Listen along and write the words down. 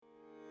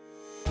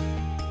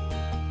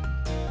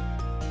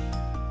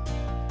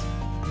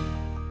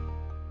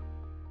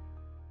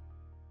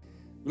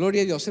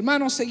Gloria a Dios.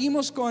 Hermanos,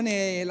 seguimos con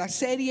la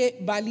serie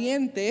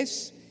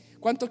Valientes.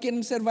 ¿Cuántos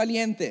quieren ser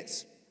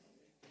valientes?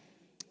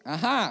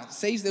 Ajá,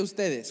 6 de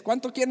ustedes.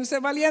 ¿Cuántos quieren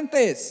ser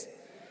valientes?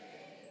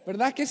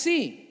 ¿Verdad que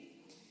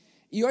sí?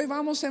 Y hoy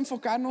vamos a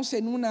enfocarnos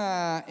en un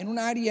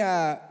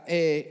área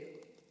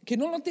que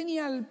no lo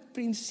tenía al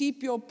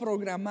principio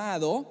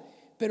programado,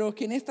 pero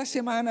que en esta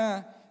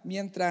semana,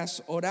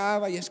 mientras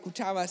oraba y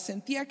escuchaba,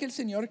 sentía que el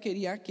Señor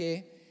quería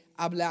que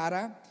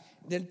hablara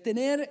del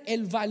tener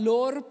el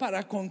valor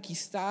para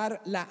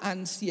conquistar la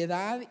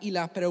ansiedad y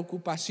la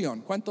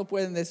preocupación. ¿Cuánto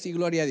pueden decir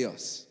gloria a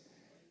Dios?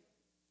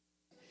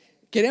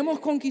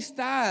 Queremos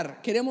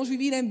conquistar, queremos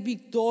vivir en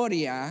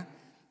victoria,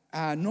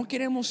 no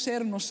queremos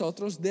ser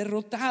nosotros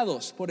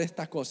derrotados por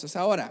estas cosas.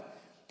 Ahora,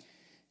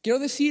 quiero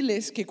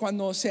decirles que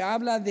cuando se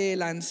habla de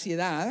la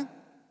ansiedad,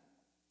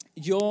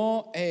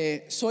 yo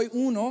soy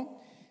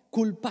uno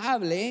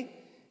culpable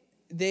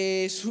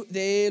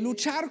de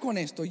luchar con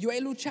esto. Yo he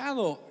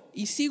luchado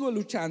y sigo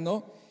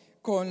luchando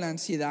con la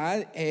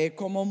ansiedad,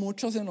 como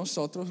muchos de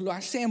nosotros lo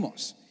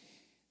hacemos.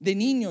 De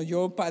niño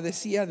yo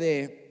padecía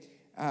de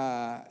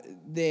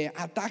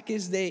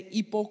ataques de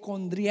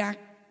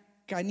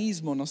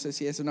hipocondriacanismo, no sé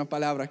si es una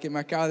palabra que me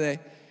acabo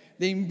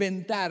de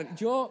inventar.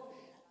 Yo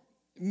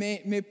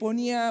me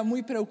ponía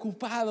muy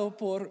preocupado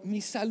por mi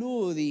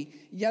salud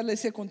y ya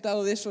les he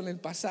contado de eso en el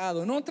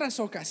pasado. En otras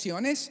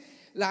ocasiones,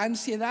 la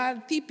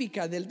ansiedad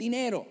típica del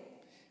dinero,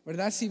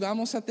 ¿verdad? Si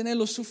vamos a tener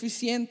lo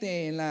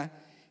suficiente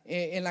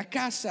en la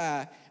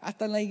casa,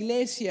 hasta en la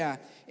iglesia.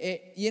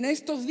 Y en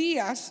estos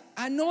días,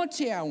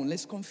 anoche aún,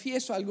 les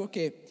confieso algo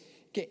que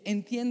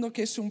entiendo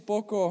que es un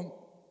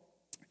poco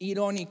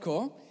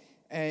irónico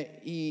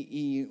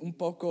y un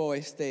poco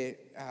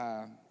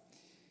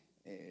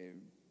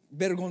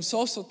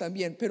vergonzoso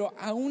también, pero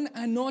aún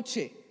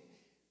anoche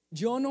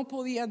yo no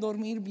podía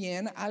dormir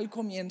bien al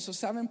comienzo.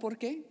 ¿Saben por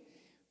qué?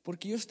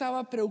 Porque yo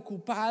estaba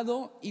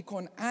preocupado y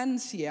con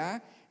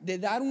ansia de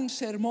dar un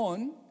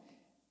sermón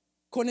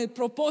con el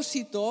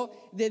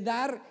propósito de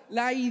dar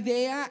la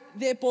idea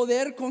de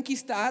poder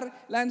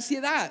conquistar la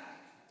ansiedad.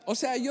 O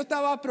sea, yo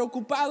estaba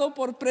preocupado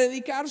por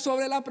predicar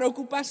sobre la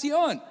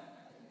preocupación.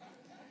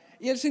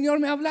 Y el Señor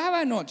me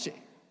hablaba anoche,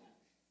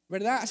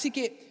 ¿verdad? Así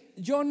que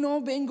yo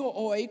no vengo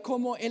hoy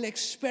como el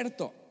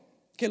experto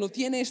que lo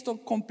tiene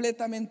esto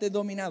completamente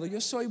dominado.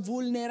 Yo soy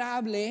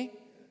vulnerable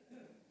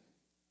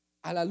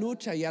a la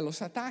lucha y a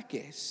los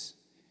ataques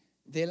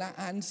de la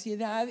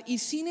ansiedad, y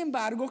sin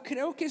embargo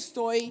creo que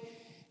estoy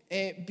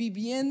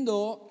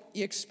viviendo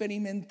y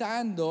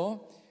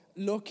experimentando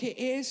lo que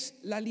es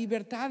la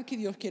libertad que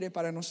Dios quiere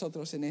para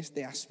nosotros en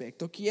este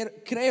aspecto.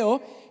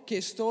 Creo que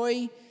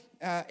estoy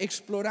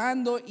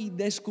explorando y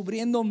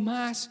descubriendo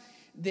más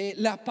de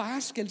la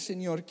paz que el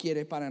Señor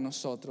quiere para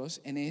nosotros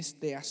en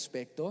este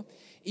aspecto.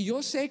 Y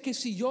yo sé que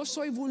si yo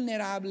soy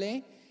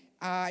vulnerable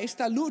a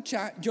esta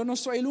lucha, yo no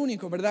soy el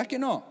único, ¿verdad que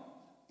no?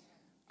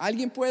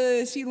 Alguien puede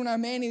decir un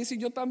amén y decir: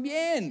 yo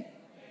también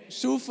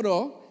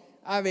sufro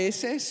a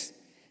veces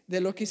de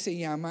lo que se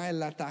llama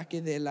el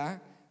ataque de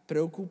la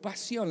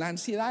preocupación. La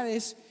ansiedad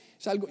es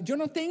algo. Yo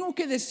no tengo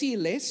que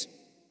decirles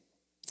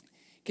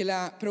que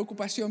la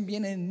preocupación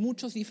viene en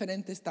muchos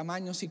diferentes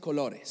tamaños y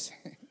colores.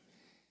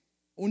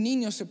 Un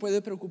niño se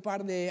puede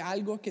preocupar de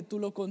algo que tú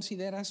lo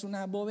consideras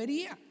una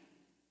bobería,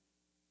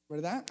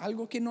 ¿verdad?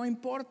 Algo que no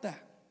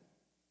importa.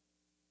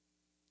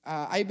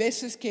 Hay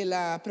veces que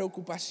la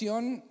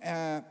preocupación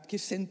que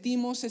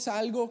sentimos es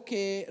algo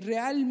que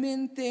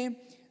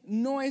realmente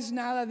no es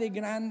nada de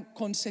gran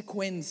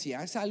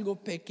consecuencia, es algo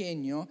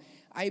pequeño.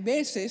 Hay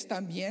veces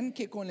también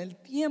que con el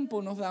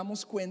tiempo nos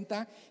damos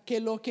cuenta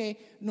que lo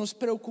que nos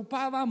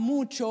preocupaba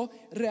mucho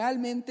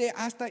realmente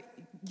hasta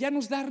ya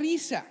nos da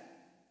risa.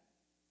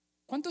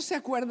 ¿Cuántos se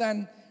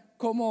acuerdan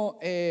cómo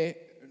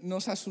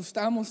nos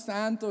asustamos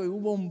tanto y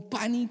hubo un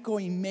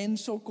pánico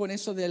inmenso con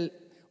eso del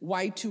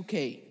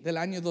Y2K del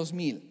año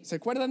 2000? ¿Se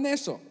acuerdan de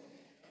eso?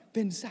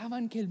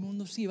 Pensaban que el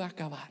mundo se iba a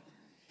acabar,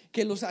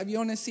 que los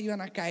aviones se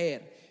iban a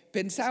caer.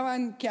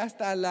 Pensaban que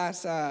hasta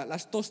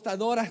las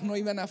tostadoras no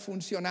iban a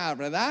funcionar,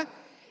 ¿verdad?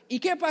 ¿Y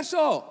qué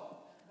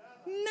pasó?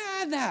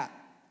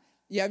 Nada.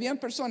 Y habían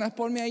personas,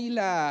 ponme ahí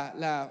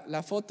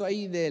la foto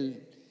ahí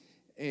del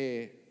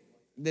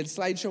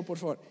slideshow, por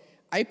favor.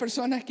 Hay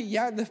personas que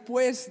ya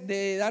después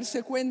de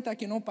darse cuenta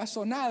que no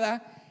pasó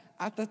nada,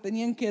 hasta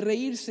tenían que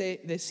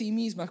reírse de sí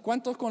mismas.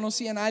 ¿Cuántos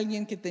conocían a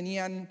alguien que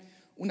tenían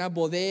una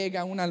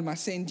bodega, un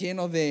almacén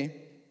lleno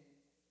de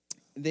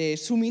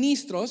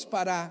suministros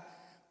para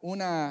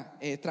una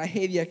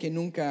tragedia que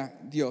nunca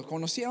dio?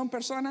 ¿Conocieron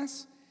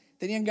personas?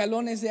 Tenían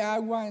galones de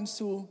agua en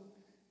su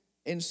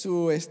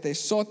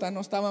sótano,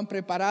 estaban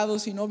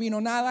preparados y no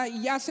vino nada,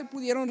 y ya se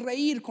pudieron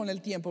reír con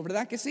el tiempo,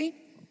 ¿verdad que sí?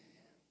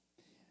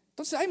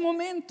 Entonces hay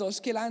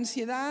momentos que la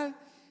ansiedad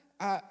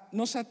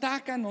nos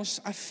ataca,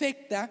 nos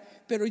afecta,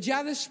 pero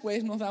ya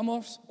después nos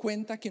damos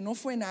cuenta que no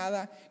fue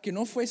nada, que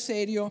no fue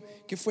serio,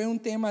 que fue un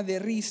tema de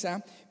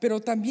risa. Pero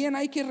también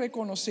hay que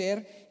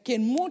reconocer que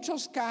en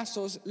muchos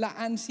casos la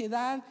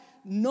ansiedad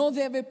no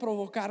debe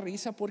provocar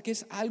risa, porque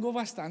es algo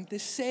bastante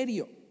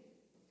seria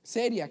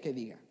que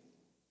diga.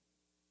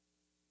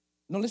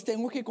 No les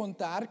tengo que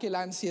contar que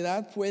la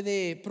ansiedad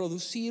puede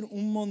producir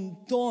un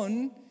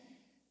montón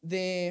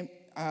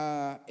de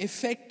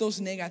efectos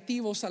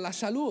negativos a la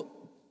salud.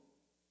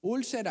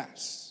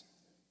 Úlceras,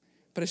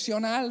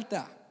 presión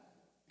alta,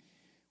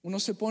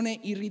 uno se pone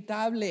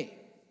irritable,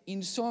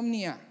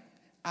 insomnia,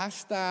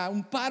 hasta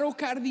un paro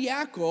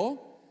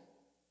cardíaco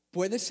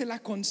puede ser la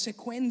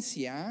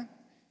consecuencia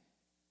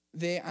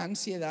de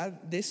ansiedad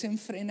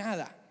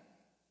desenfrenada.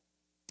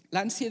 La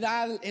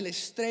ansiedad, el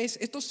estrés,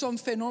 estos son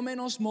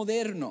fenómenos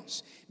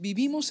modernos.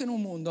 Vivimos en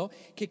un mundo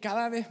que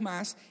cada vez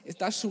más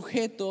está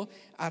sujeto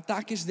a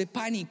ataques de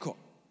pánico.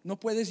 No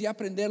puedes ya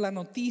prender la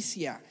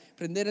noticia,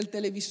 prender el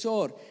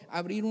televisor,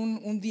 abrir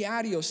un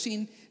diario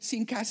sin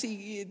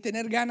casi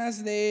tener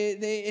ganas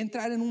de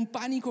entrar en un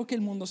pánico que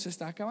el mundo se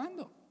está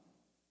acabando.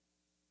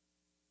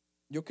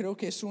 Yo creo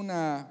que es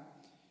una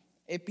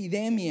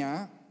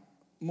epidemia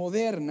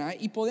moderna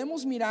y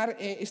podemos mirar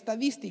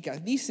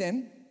estadísticas.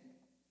 Dicen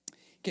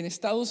que en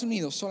Estados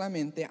Unidos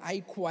solamente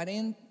hay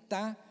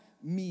 40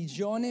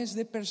 millones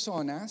de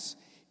personas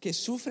que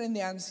sufren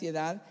de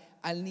ansiedad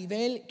al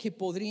nivel que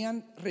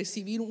podrían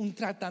recibir un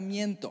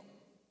tratamiento.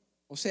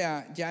 O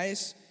sea, ya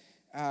es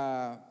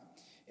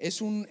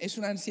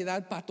una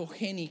ansiedad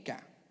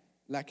patogénica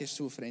la que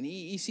sufren.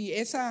 Y si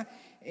esa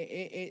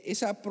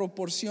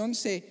proporción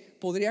se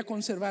podría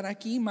conservar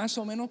aquí, más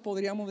o menos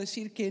podríamos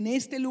decir que en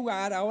este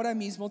lugar ahora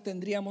mismo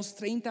tendríamos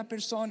 30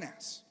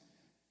 personas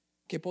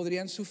que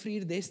podrían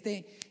sufrir de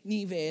este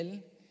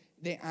nivel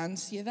de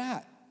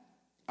ansiedad.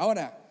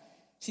 Ahora,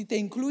 si te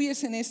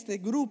incluyes en este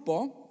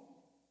grupo,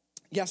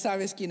 ya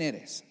sabes quién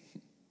eres.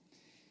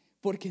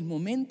 Porque el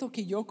momento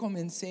que yo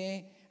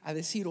comencé a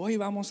decir, hoy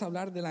vamos a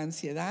hablar de la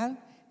ansiedad,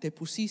 te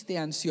pusiste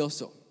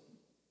ansioso.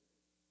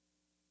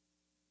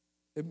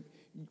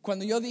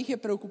 Cuando yo dije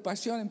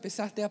preocupación,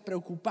 empezaste a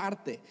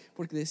preocuparte,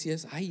 porque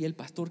decías, ay, el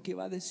pastor, ¿qué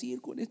va a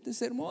decir con este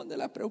sermón de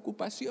la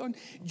preocupación?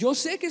 Yo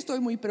sé que estoy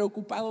muy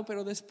preocupado,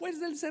 pero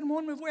después del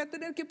sermón me voy a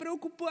tener que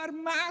preocupar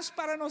más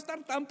para no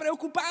estar tan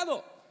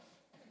preocupado.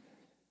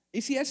 Y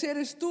si ese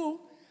eres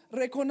tú,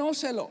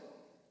 reconócelo.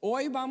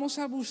 Hoy vamos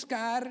a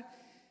buscar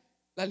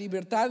la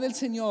libertad del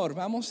Señor,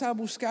 vamos a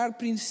buscar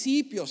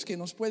principios que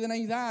nos pueden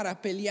ayudar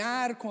a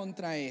pelear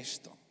contra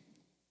esto.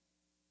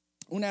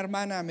 Una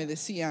hermana me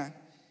decía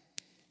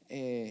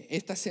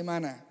esta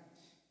semana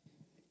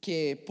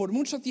que por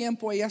mucho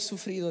tiempo ella ha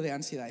sufrido de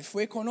ansiedad.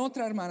 Fue con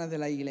otra hermana de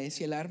la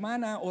iglesia, la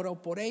hermana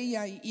oró por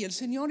ella y el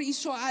Señor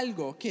hizo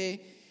algo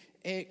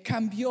que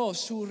cambió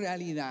su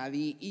realidad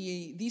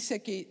y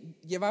dice que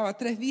llevaba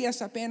 3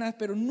 días apenas,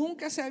 pero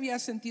nunca se había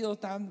sentido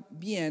tan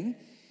bien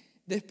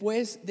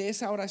después de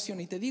esa oración.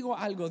 Y te digo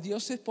algo,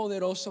 Dios es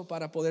poderoso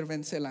para poder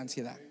vencer la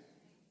ansiedad.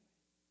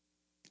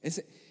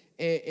 Es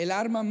el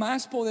arma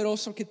más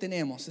poderoso que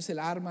tenemos, es el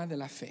arma de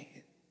la fe.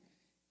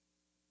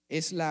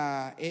 Es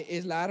la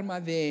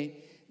arma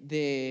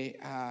de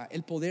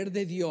el poder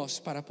de Dios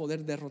para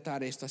poder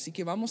derrotar esto. Así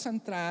que vamos a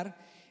entrar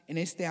en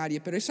este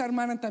área. Pero esa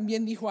hermana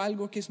también dijo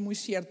algo que es muy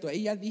cierto.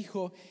 Ella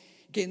dijo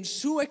que en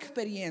su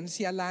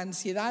experiencia la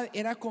ansiedad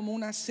era como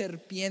una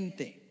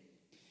serpiente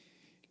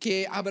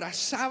que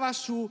abrazaba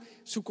su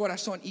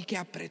corazón y que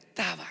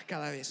apretaba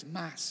cada vez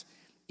más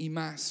y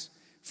más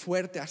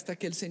fuerte hasta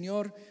que el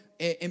Señor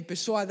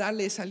empezó a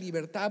darle esa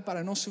libertad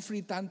para no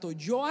sufrir tanto.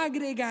 Yo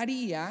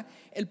agregaría,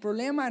 el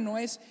problema no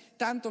es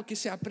tanto que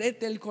se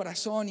apriete el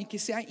corazón y que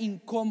sea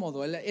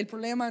incómodo. El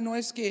problema no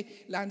es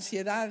que la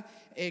ansiedad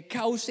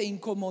cause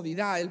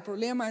incomodidad. El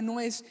problema no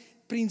es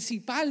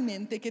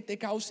principalmente que te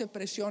cause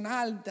presión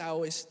alta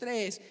o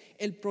estrés.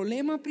 El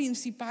problema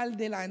principal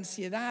de la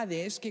ansiedad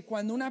es que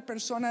cuando una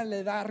persona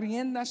le da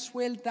rienda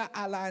suelta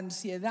a la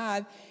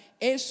ansiedad,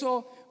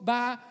 eso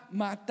va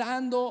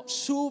matando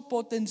su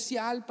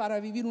potencial para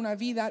vivir una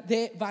vida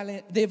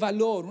de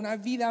valor, una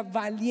vida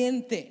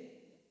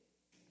valiente.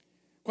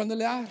 Cuando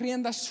le das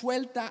rienda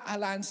suelta a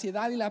la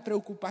ansiedad y la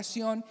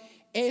preocupación,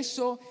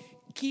 eso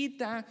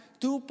quita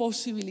tu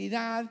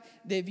posibilidad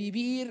de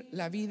vivir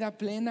la vida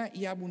plena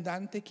y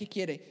abundante que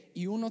quiere.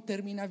 Y uno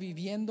termina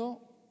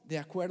viviendo de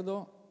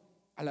acuerdo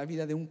a la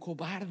vida de un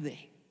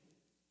cobarde.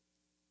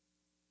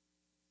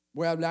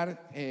 Voy a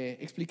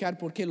explicar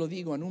por qué lo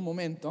digo en un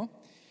momento,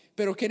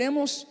 pero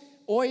queremos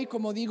hoy,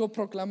 como digo,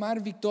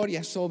 proclamar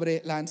victoria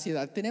sobre la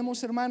ansiedad.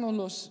 Tenemos,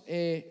 hermanos,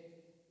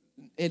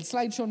 el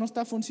slideshow no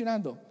está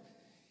funcionando.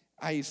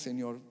 Ay,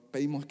 Señor,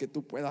 pedimos que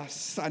tú puedas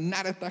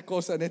sanar estas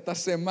cosas en estas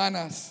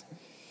semanas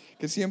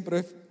que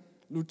siempre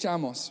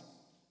luchamos.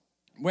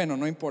 Bueno,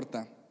 no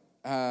importa.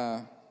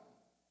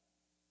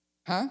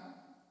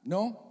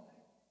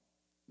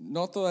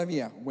 No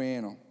todavía.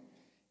 Bueno.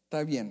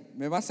 Está bien,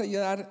 me vas a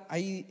ayudar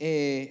ahí,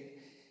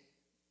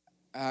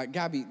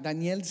 Gaby,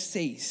 Daniel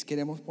 6,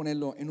 queremos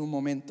ponerlo en un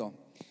momento.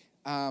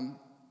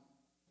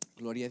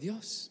 Gloria a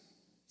Dios.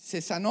 ¿Se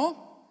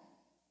sanó?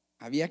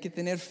 Había que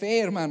tener fe,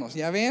 hermanos,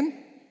 ¿ya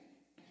ven?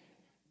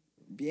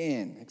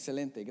 Bien,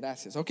 excelente,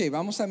 gracias. Ok,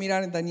 vamos a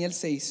mirar en Daniel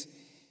 6.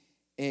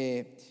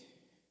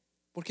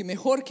 Porque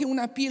mejor que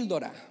una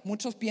píldora,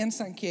 muchos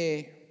piensan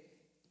que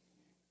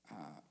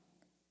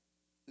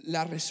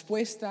la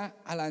respuesta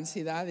a la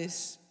ansiedad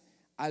es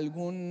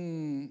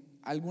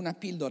alguna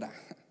píldora.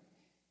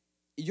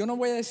 Y yo no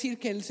voy a decir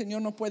que el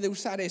Señor no puede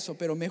usar eso,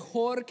 pero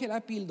mejor que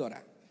la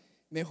píldora,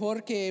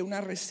 mejor que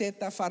una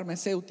receta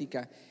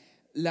farmacéutica,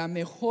 la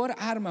mejor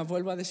arma,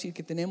 vuelvo a decir,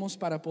 que tenemos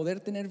para poder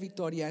tener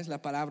victoria es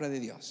la palabra de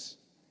Dios.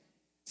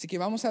 Así que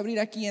vamos a abrir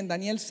aquí en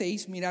Daniel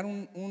 6, mirar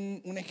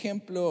un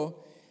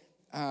ejemplo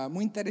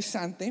muy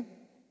interesante,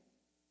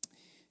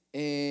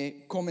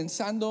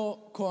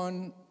 comenzando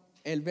con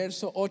el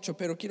verso 8,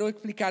 pero quiero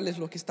explicarles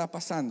lo que está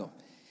pasando.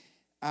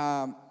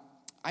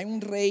 Hay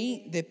un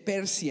rey de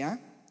Persia,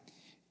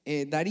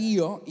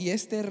 Darío, y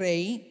este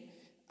rey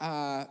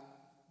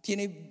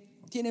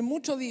tiene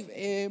muchos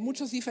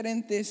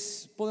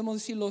diferentes, podemos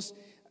decirlos,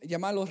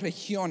 llamarlos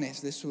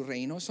regiones de su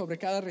reino. Sobre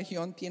cada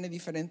región tiene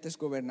diferentes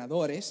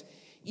gobernadores,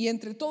 y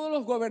entre todos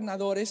los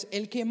gobernadores,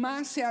 el que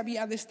más se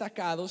había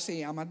destacado se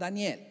llama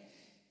Daniel.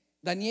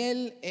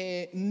 Daniel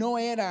no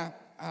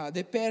era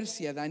de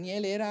Persia,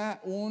 Daniel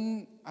era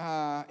un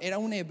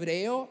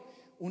hebreo,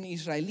 un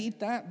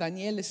israelita.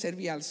 Daniel le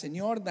servía al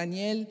Señor,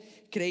 Daniel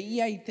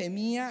creía y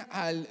temía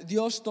al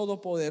Dios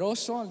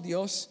Todopoderoso, al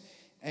Dios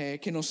en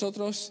quien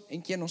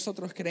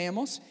nosotros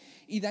creemos.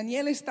 Y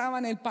Daniel estaba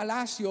en el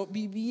palacio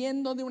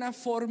viviendo de una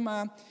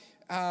forma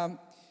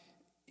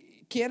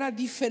que era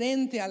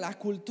diferente a la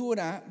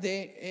cultura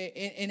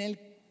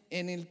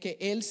en el que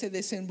él se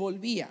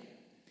desenvolvía.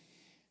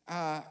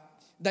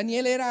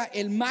 Daniel era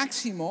el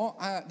máximo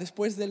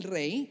después del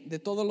rey, de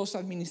todos los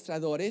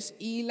administradores,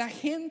 y la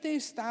gente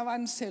estaba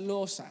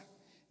celosa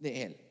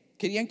de él.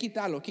 Querían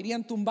quitarlo,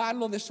 querían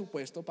tumbarlo de su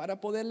puesto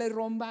para poderle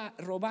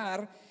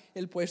robar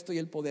el puesto y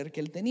el poder que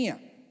él tenía.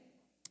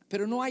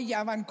 Pero no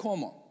hallaban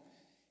cómo.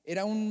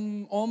 Era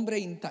un hombre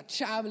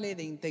intachable,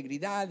 de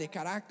integridad, de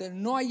carácter.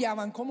 No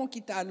hallaban cómo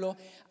quitarlo,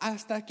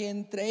 hasta que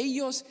entre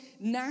ellos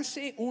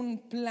nace un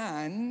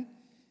plan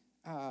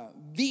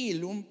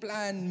vil, un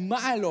plan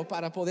malo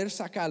para poder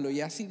sacarlo.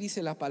 Y así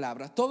dice la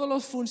palabra: todos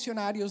los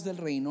funcionarios del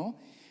reino,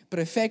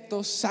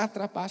 prefectos,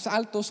 sátrapas,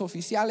 altos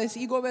oficiales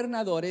y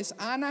gobernadores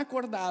han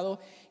acordado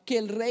que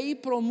el rey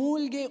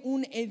promulgue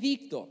un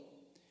edicto.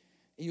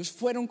 Ellos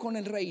fueron con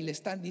el rey y le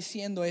están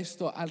diciendo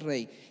esto al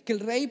rey: que el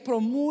rey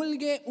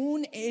promulgue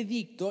un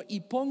edicto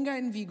y ponga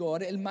en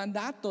vigor el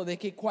mandato de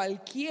que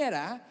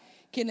cualquiera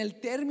que en el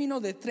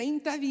término de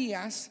 30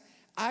 días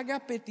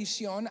haga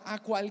petición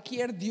a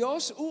cualquier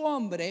dios u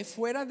hombre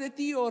fuera de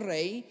ti, oh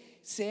rey,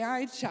 sea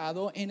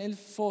echado en el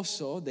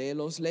foso de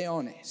los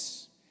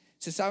leones.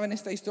 Se saben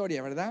esta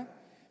historia, ¿verdad?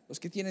 Los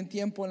que tienen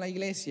tiempo en la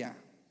iglesia.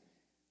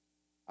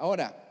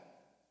 Ahora,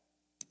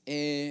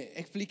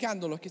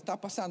 explicando lo que está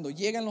pasando,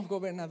 llegan los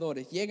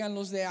gobernadores, llegan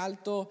los de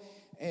alto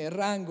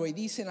rango y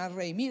dicen al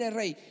rey: mire,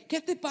 rey,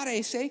 ¿qué te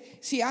parece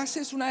si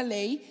haces una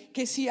ley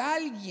que si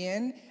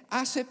alguien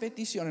hace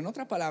petición, en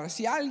otra palabra,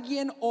 si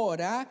alguien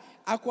ora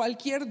a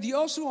cualquier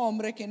dios u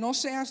hombre que no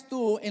seas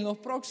tú en los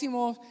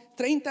próximos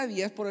 30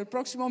 días, por el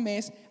próximo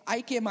mes,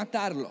 hay que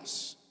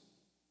matarlos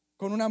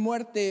con una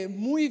muerte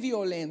muy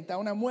violenta,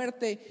 una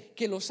muerte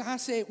que los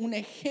hace un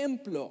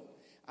ejemplo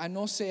a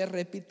no ser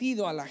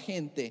repetido a la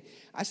gente?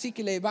 Así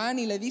que le van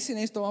y le dicen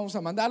esto: vamos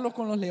a mandarlo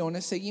con los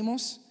leones.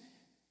 Seguimos.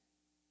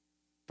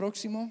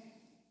 Próximo.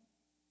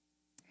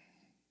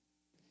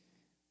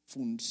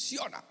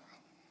 Funciona.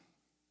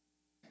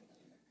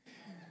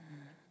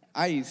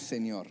 Ay,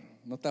 Señor,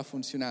 no está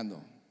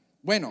funcionando.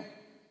 Bueno,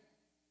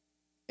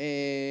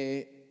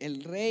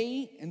 el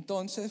rey,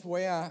 entonces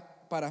voy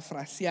a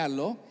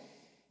parafrasearlo,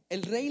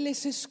 el rey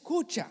les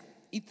escucha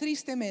y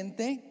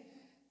tristemente,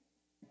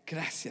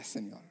 gracias,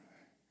 Señor.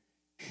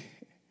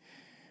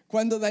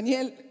 Cuando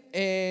Daniel,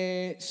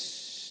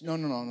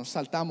 nos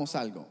saltamos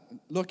algo.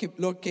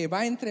 Lo que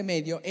va entre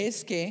medio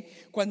es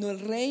que cuando el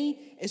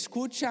rey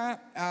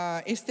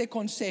escucha este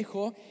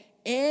consejo,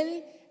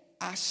 él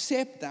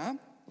acepta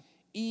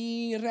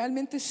y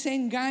realmente se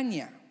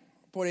engaña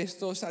por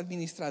estos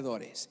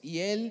administradores. Y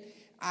él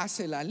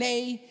hace la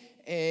ley,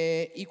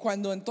 y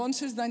cuando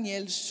entonces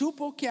Daniel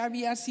supo que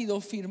había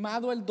sido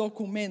firmado el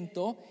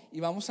documento,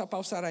 y vamos a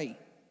pausar ahí,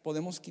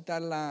 podemos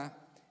quitar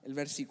el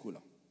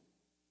versículo.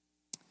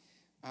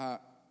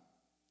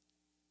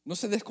 No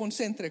se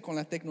desconcentre con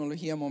la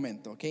tecnología un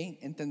momento, ¿ok?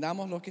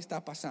 Entendamos lo que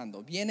está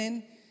pasando.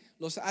 Vienen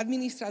los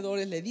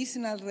administradores, le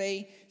dicen al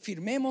rey: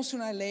 firmemos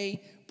una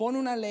ley, pon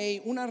una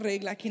ley, una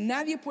regla, que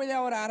nadie puede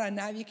orar a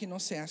nadie que no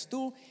seas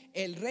tú.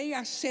 El rey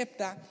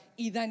acepta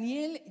y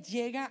Daniel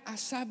llega a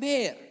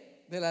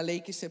saber de la ley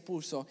que se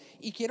puso.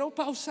 Y quiero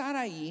pausar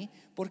ahí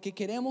porque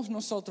queremos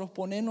nosotros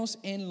ponernos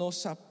en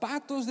los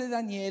zapatos de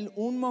Daniel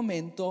un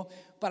momento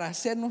para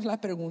hacernos la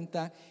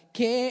pregunta: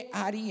 ¿qué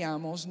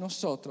haríamos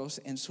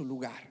nosotros en su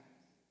lugar?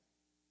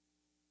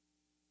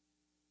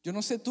 Yo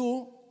no sé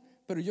tú,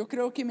 pero yo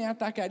creo que me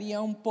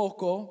atacaría un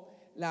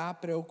poco la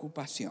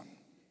preocupación,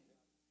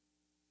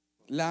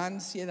 la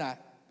ansiedad.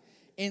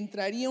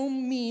 Entraría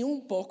en mí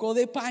un poco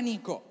de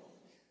pánico,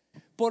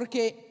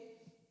 porque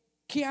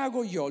 ¿qué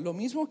hago yo? Lo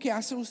mismo que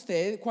hace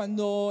usted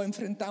cuando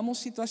enfrentamos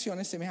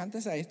situaciones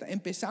semejantes a esta.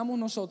 Empezamos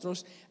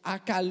nosotros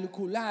a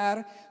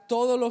calcular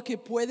todo lo que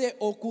puede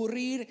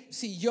ocurrir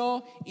si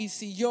yo, y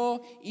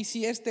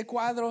si este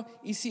cuadro,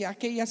 y si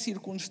aquella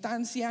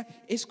circunstancia.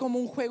 Es como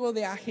un juego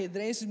de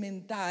ajedrez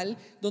mental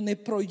donde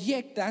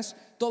proyectas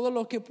todo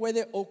lo que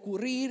puede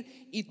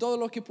ocurrir y todo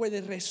lo que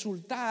puede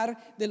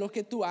resultar de lo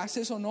que tú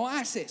haces o no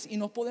haces. Y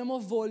nos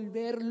podemos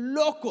volver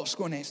locos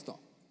con esto.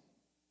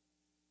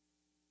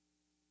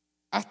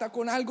 Hasta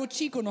con algo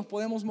chico nos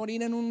podemos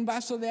morir en un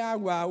vaso de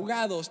agua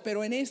ahogados,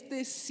 pero en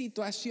esta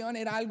situación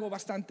era algo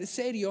bastante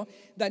serio.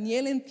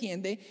 Daniel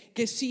entiende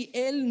que si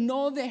él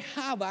no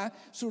dejaba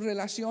su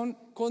relación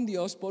con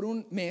Dios por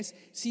un mes,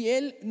 si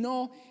él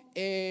no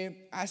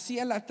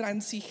hacía la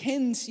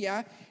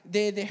transigencia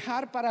de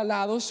dejar para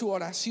lado su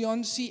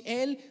oración, si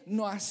él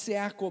no se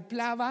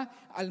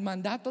acoplaba al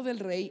mandato del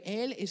rey,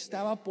 él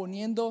estaba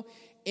poniendo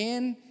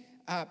en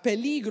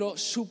peligro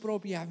su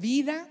propia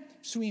vida,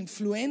 su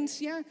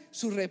influencia,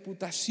 su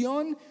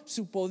reputación,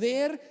 su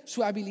poder,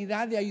 su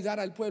habilidad de ayudar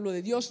al pueblo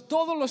de Dios.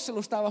 Todo se lo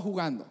estaba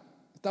jugando.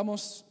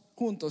 Estamos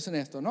juntos en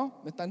esto,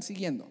 ¿no? ¿Me están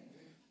siguiendo?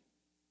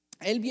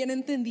 Él bien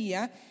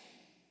entendía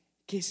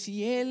que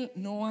si él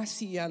no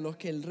hacía lo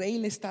que el rey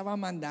le estaba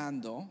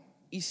mandando,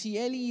 y si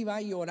él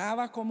iba y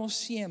oraba como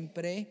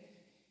siempre,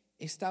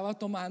 estaba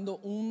tomando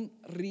un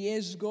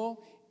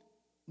riesgo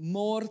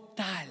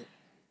mortal.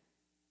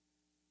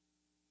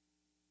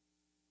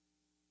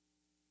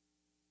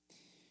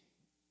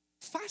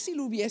 Fácil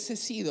hubiese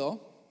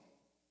sido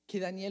que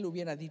Daniel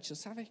hubiera dicho: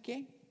 ¿sabes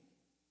qué?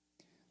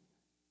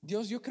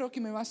 Dios, yo creo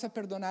que me vas a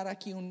perdonar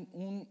aquí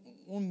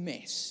un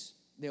mes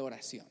de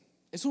oración.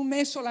 Es un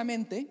mes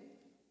solamente.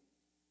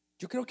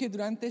 Yo creo que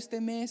durante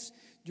este mes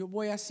yo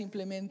voy a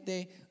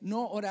simplemente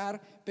no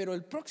orar, pero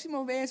el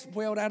próximo mes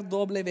voy a orar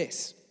doble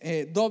vez,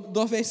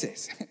 dos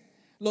veces,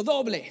 lo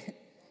doble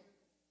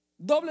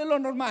lo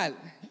normal.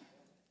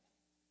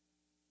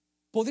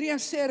 Podría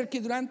ser que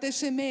durante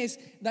ese mes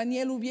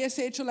Daniel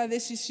hubiese hecho la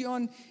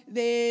decisión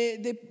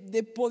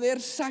de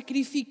poder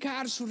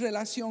sacrificar su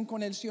relación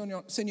con el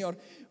Señor,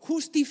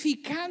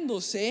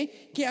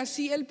 justificándose que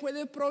así él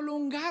puede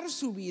prolongar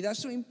su vida,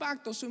 su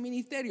impacto, su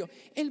ministerio.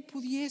 Él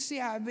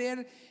pudiese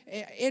haber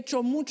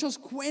hecho muchos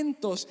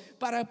cuentos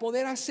para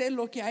poder hacer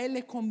lo que a él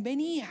le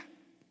convenía.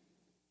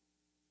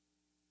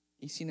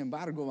 Y sin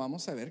embargo,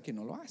 vamos a ver que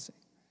no lo hace.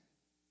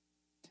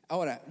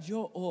 Ahora,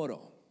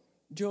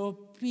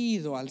 yo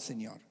pido al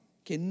Señor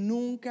que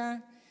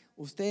nunca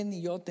usted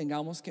ni yo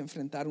tengamos que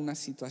enfrentar una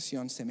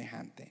situación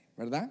semejante,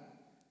 ¿verdad?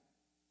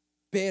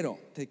 Pero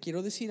te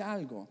quiero decir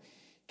algo,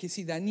 que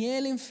si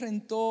Daniel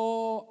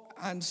enfrentó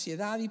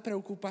ansiedad y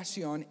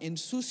preocupación en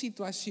su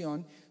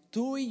situación,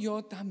 tú y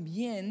yo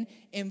también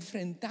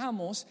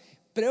enfrentamos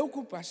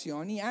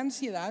preocupación y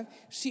ansiedad,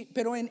 sí,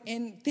 pero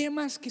en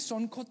temas que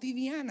son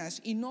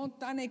cotidianas y no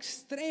tan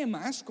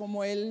extremas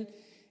como el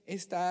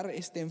estar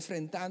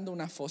enfrentando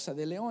una fosa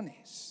de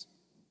leones.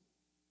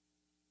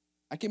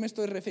 ¿A qué me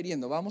estoy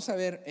refiriendo? Vamos a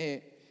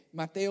ver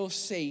Mateo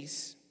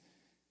 6.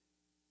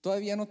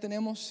 ¿Todavía no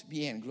tenemos?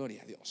 Bien,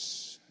 gloria a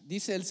Dios.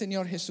 Dice el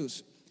Señor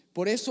Jesús: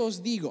 por eso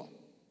os digo,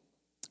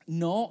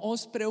 no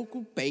os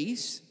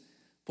preocupéis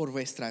por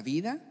vuestra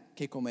vida,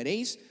 que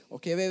comeréis o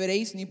que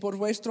beberéis, ni por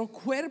vuestro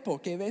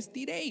cuerpo, que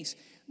vestiréis.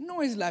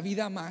 ¿No es la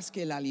vida más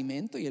que el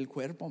alimento y el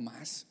cuerpo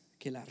más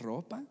que la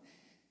ropa?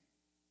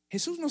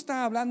 Jesús no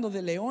está hablando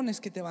de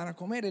leones que te van a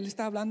comer. Él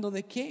está hablando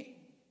de ¿qué?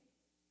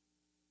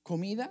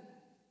 Comida,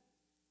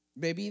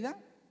 bebida,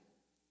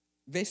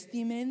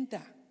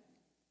 vestimenta,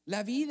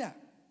 la vida.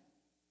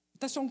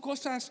 Estas son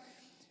cosas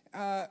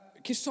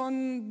que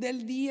son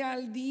del día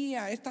al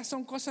día. Estas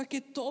son cosas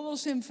que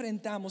todos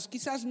enfrentamos.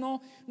 Quizás no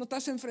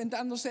estás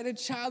enfrentando ser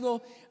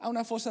echado a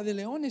una fosa de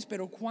leones,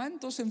 pero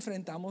 ¿cuántos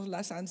enfrentamos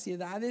las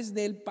ansiedades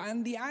del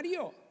pan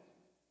diario?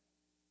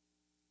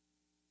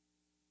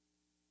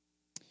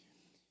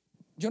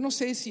 Yo no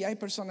sé si hay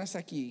personas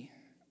aquí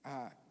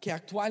que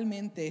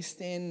actualmente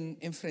estén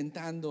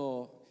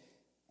enfrentando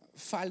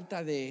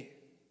falta de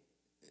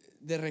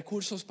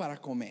recursos para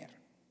comer.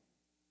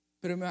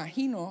 Pero me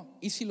imagino,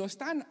 y si lo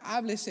están,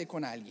 háblese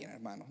con alguien,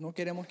 hermanos. No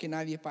queremos que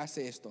nadie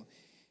pase esto,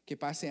 que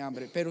pase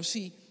hambre. Pero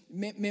sí,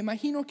 me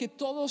imagino que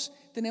todos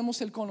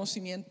tenemos el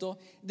conocimiento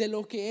de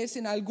lo que es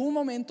en algún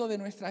momento de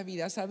nuestras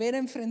vidas haber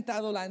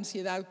enfrentado la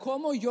ansiedad.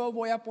 ¿Cómo yo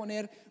voy a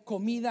poner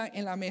comida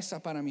en la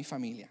mesa para mi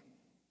familia?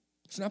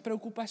 Es una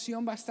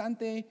preocupación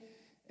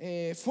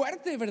bastante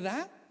fuerte,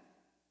 ¿verdad?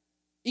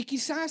 Y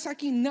quizás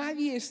aquí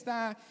nadie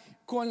está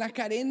con la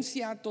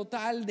carencia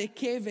total de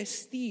qué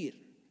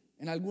vestir.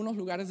 En algunos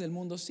lugares del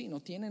mundo sí,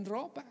 no tienen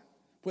ropa.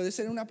 Puede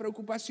ser una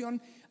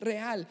preocupación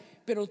real,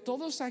 pero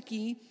todos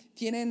aquí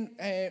tienen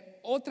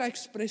otra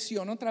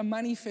expresión, otra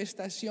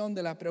manifestación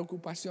de la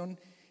preocupación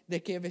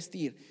de qué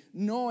vestir.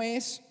 No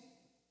es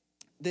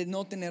de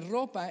no tener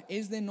ropa,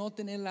 es de no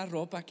tener la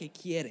ropa que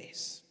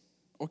quieres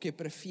o que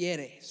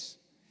prefieres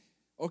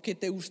o que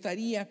te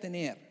gustaría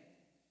tener.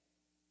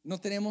 No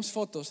tenemos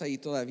fotos ahí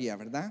todavía,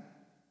 ¿verdad?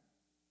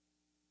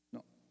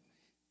 No.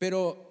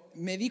 Pero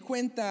me di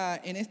cuenta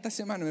en esta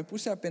semana, me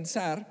puse a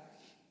pensar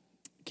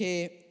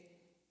que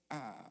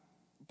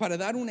para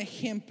dar un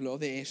ejemplo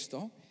de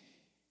esto,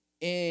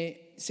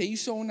 se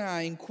hizo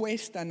una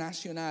encuesta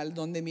nacional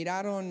donde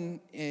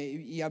miraron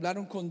y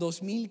hablaron con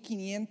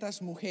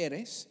 2.500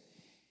 mujeres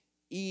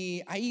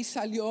y ahí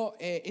salió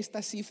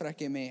esta cifra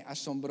que me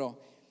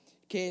asombró,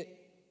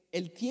 que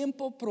el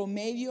tiempo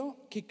promedio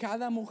que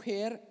cada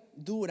mujer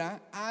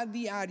dura a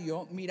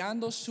diario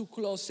mirando su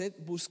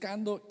closet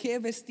buscando qué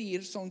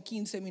vestir son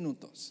 15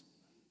 minutos.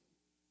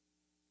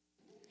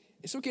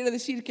 Eso quiere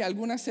decir que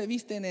algunas se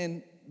visten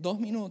en 2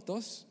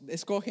 minutos,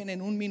 escogen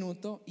en 1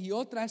 minuto y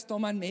otras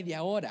toman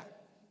media hora.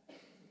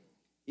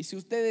 Y si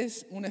usted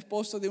es un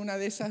esposo de una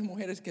de esas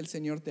mujeres, que el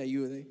Señor te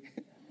ayude,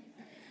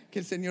 que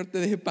el Señor te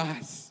dé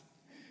paz.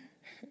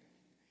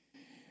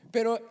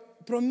 Pero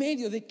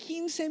promedio de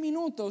 15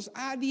 minutos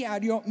a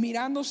diario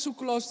mirando su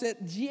closet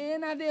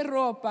llena de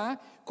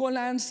ropa con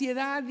la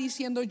ansiedad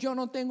diciendo yo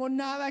no tengo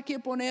nada que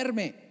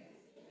ponerme.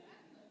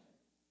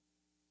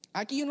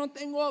 Aquí yo no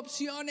tengo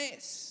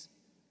opciones,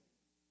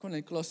 con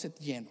el closet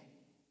lleno.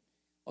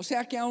 O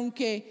sea que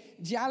aunque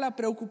ya la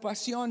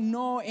preocupación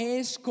no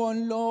es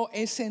con lo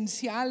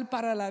esencial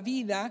para la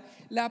vida,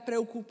 la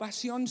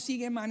preocupación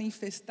sigue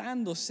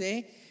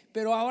manifestándose.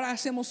 Pero ahora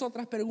hacemos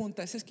otras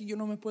preguntas. Es que yo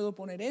no me puedo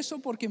poner eso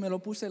porque me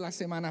lo puse la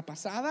semana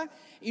pasada.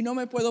 Y no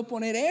me puedo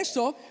poner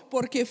eso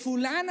porque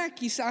fulana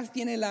quizás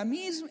tiene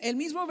el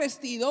mismo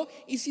vestido.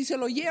 Y si se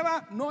lo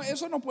lleva, no,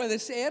 eso no puede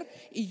ser.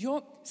 Y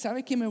yo,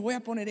 ¿sabe que me voy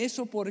a poner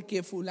eso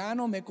porque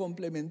fulano me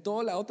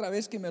complementó la otra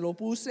vez que me lo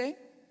puse?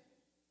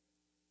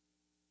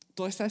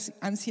 Todas estas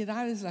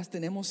ansiedades las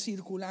tenemos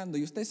circulando.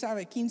 Y usted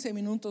sabe, 15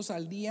 minutos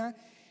al día.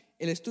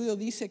 El estudio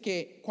dice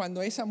que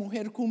cuando esa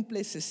mujer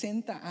cumple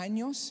 60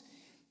 años...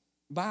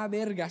 va a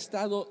haber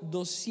gastado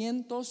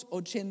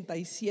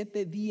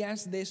 287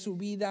 días de su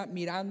vida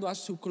mirando a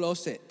su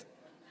closet.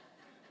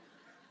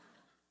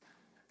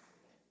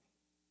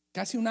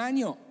 Casi 1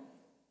 año.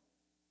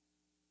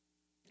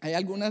 Hay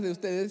algunas de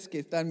ustedes que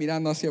están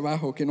mirando hacia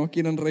abajo, que no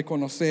quieren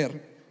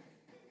reconocer.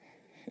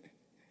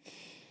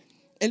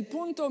 El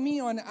punto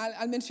mío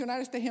al mencionar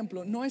este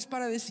ejemplo no es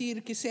para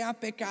decir que sea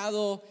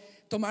pecado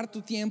tomar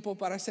tu tiempo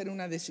para hacer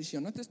una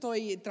decisión. No te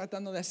estoy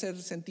tratando de hacer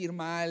sentir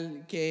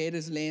mal que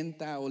eres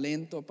lenta o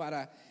lento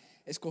para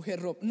escoger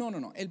ropa.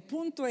 No. El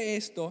punto de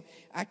esto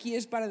aquí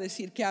es para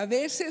decir que a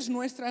veces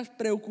nuestras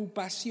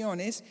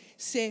preocupaciones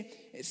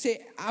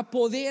se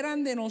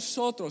apoderan de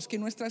nosotros, que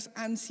nuestras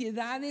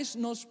ansiedades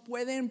nos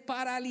pueden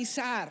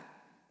paralizar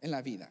en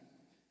la vida.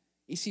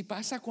 Y si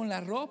pasa con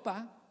la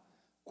ropa,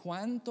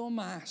 ¿cuánto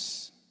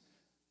más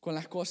con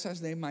las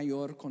cosas de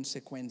mayor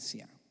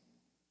consecuencia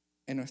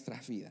en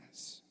nuestras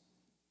vidas?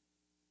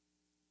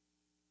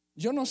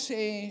 Yo no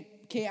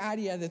sé qué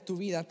área de tu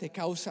vida te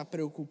causa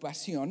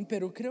preocupación,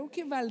 pero creo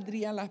que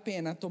valdría la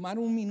pena tomar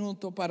 1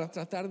 minuto para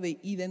tratar de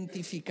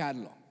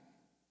identificarlo.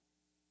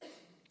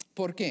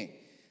 ¿Por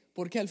qué?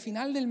 Porque al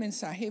final del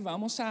mensaje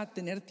vamos a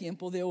tener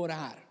tiempo de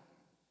orar,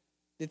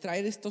 de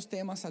traer estos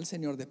temas al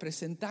Señor, de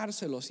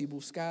presentárselos y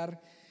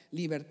buscar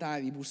libertad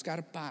y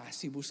buscar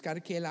paz y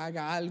buscar que Él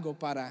haga algo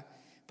para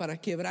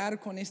quebrar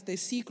con este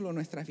ciclo en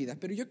nuestras vidas.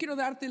 Pero yo quiero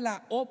darte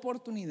la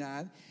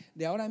oportunidad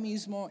de ahora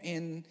mismo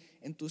en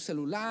tu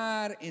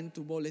celular, en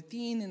tu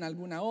boletín, en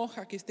alguna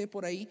hoja que esté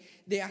por ahí,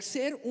 de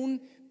hacer un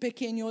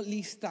pequeño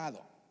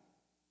listado.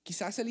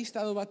 Quizás el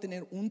listado va a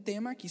tener un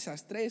tema,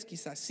 quizás 3,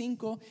 quizás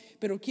 5,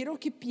 pero quiero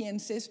que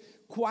pienses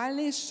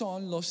cuáles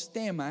son los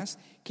temas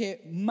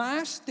que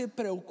más te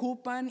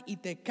preocupan y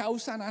te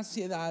causan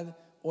ansiedad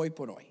hoy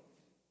por hoy.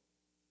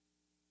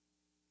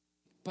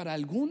 Para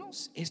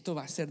algunos esto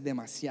va a ser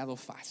demasiado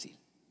fácil,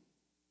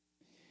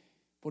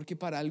 porque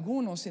para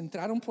algunos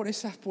entraron por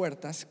esas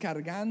puertas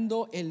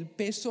cargando el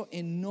peso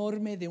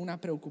enorme de una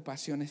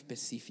preocupación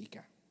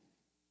específica.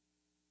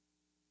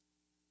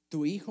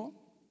 Tu hijo,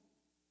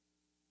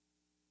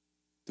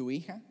 tu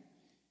hija,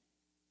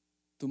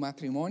 tu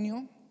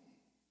matrimonio,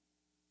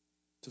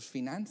 tus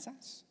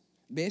finanzas.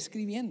 Ve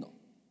escribiendo.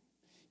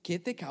 ¿Qué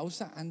te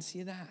causa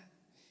ansiedad?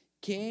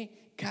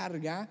 ¿Qué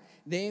carga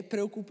de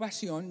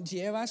preocupación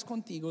llevas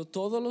contigo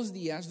todos los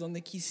días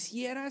donde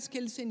quisieras que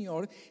el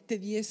Señor te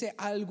diese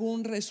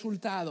algún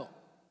resultado?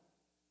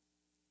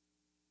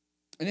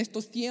 En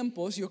estos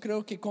tiempos yo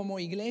creo que como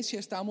iglesia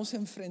estamos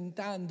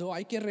enfrentando,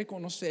 hay que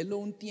reconocerlo,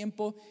 un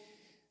tiempo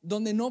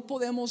donde no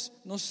podemos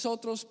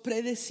nosotros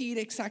predecir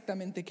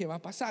exactamente qué va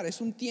a pasar.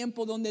 Es un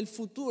tiempo donde el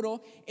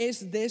futuro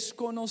es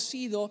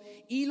desconocido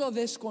y lo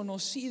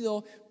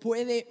desconocido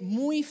puede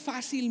muy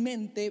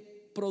fácilmente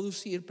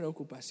producir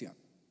preocupación.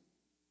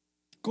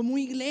 Como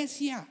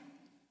iglesia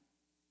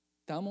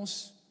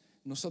estamos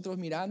nosotros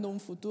mirando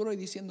un futuro y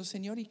diciendo,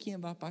 Señor, ¿y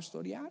quién va a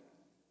pastorear?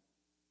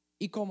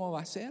 ¿Y cómo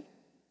va a ser?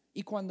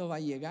 ¿Y cuándo va a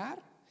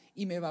llegar?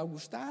 ¿Y me va a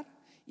gustar?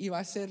 ¿Y va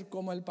a ser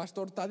como el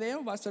pastor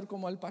Tadeo? ¿Va a ser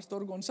como el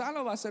pastor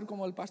Gonzalo? ¿Va a ser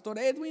como el pastor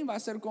Edwin? ¿Va a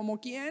ser como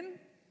quién?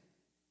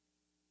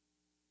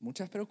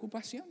 Muchas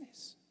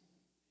preocupaciones.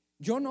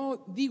 Yo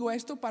no digo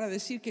esto para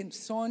decir que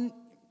son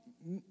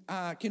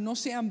que no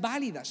sean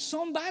válidas.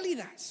 Son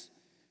válidas.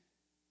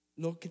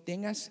 lo que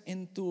tengas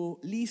en tu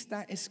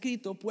lista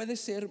escrito puede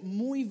ser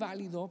muy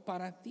válido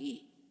para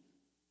ti.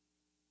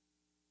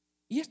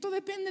 Y esto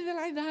depende de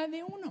la edad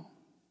de uno.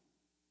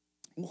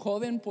 Un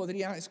joven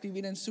podría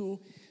escribir en su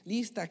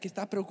lista que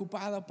está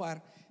preocupado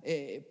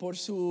por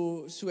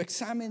su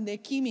examen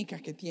de química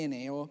que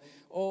tiene,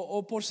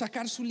 o por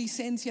sacar su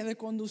licencia de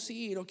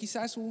conducir, o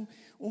quizás un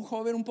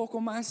joven un poco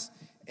más,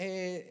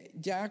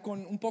 ya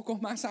con un poco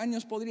más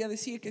años, podría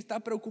decir que está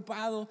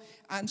preocupado,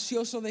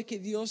 ansioso de que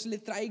Dios le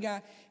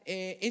traiga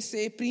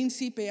ese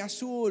príncipe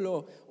azul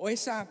o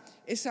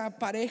esa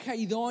pareja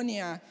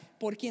idónea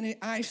por quien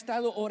ha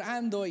estado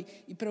orando y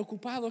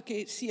preocupado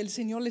que si el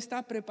Señor le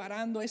está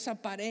preparando esa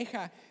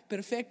pareja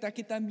perfecta,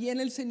 que también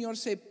el Señor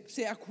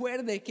se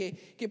acuerde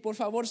que por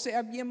favor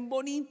sea bien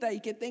bonita y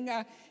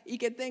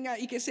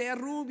que sea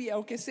rubia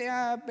o que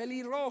sea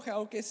pelirroja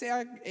o que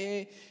sea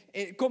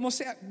como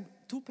sea.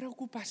 Tu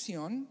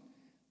preocupación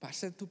va a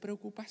ser tu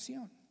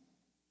preocupación.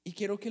 Y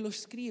quiero que lo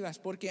escribas,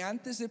 porque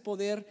antes de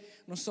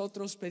poder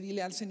nosotros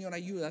pedirle al Señor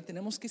ayuda,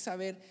 tenemos que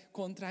saber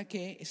contra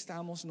qué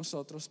estamos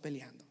nosotros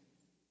peleando.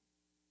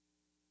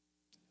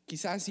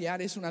 Quizás ya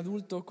eres un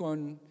adulto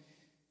con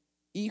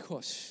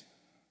hijos,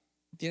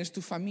 tienes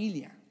tu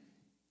familia,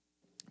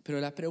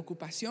 pero la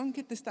preocupación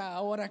que te está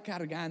ahora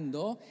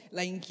cargando,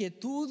 la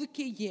inquietud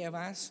que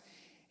llevas,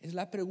 es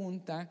la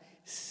pregunta: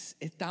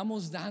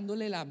 ¿estamos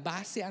dándole la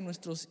base a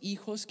nuestros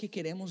hijos que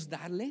queremos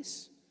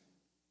darles?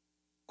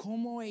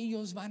 ¿Cómo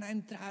ellos van a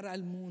entrar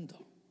al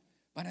mundo?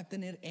 ¿Van a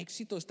tener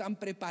éxito? ¿Están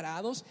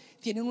preparados?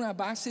 ¿Tienen una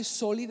base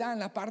sólida en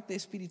la parte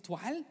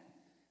espiritual?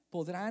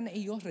 ¿Podrán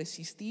ellos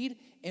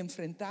resistir,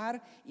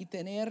 enfrentar y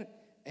tener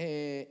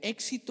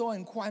éxito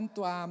en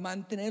cuanto a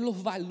mantener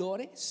los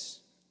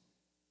valores?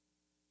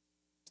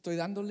 Estoy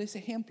dándoles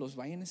ejemplos,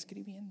 vayan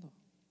escribiendo.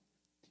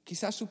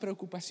 Quizás su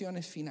preocupación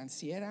es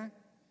financiera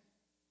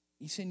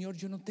y: Señor,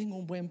 yo no tengo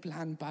un buen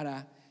plan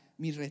para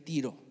mi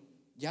retiro.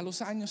 Ya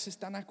los años se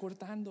están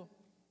acortando.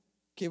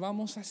 ¿Qué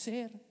vamos a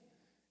hacer?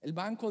 El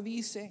banco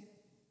dice,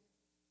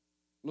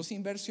 los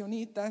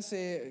inversionistas,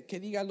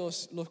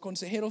 los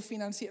consejeros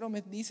financieros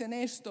me dicen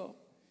esto.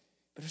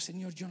 Pero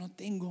Señor, yo no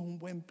tengo un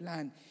buen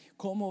plan.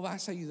 ¿Cómo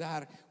vas a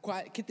ayudar?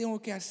 ¿Qué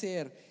tengo que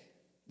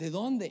hacer? ¿De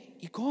dónde?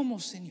 ¿Y cómo,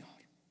 Señor?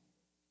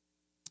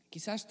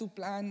 Quizás tu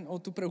plan o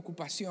tu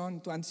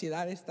preocupación, tu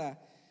ansiedad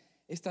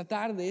esta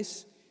tarde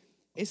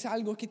es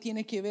algo que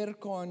tiene que ver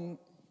con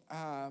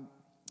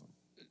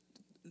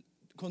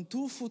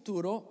tu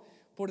futuro,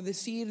 por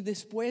decir,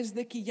 después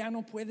de que ya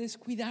no puedes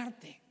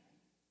cuidarte.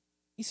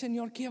 Y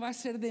Señor, ¿qué va a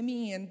ser de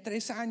mí en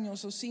 3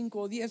 años o 5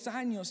 o 10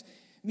 años?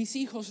 Mis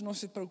hijos no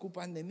se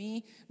preocupan de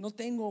mí, no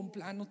tengo un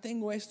plan, no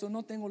tengo esto,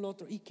 no tengo lo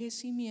otro. ¿Y qué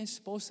si mi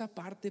esposa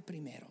parte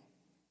primero?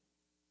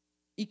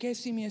 ¿Y qué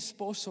si mi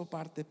esposo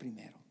parte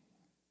primero?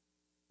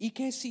 ¿Y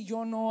qué si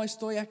yo no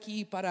estoy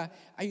aquí para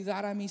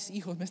ayudar a mis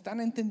hijos? ¿Me están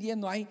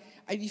entendiendo? Hay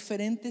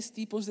diferentes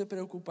tipos de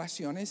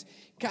preocupaciones,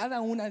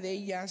 cada una de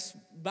ellas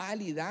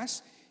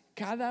válidas,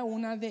 cada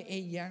una de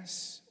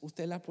ellas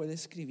usted la puede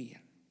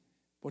escribir,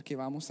 porque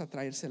vamos a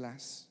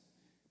traérselas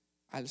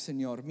al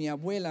Señor. Mi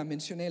abuela,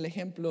 mencioné el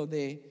ejemplo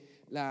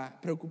de la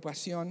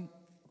preocupación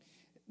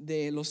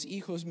de los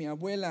hijos. Mi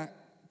abuela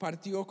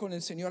partió con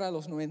el Señor a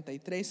los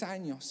 93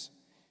 años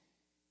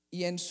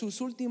y en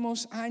sus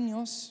últimos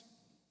años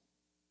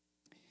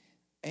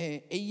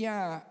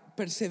ella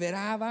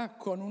perseveraba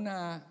con un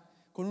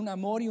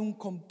amor y un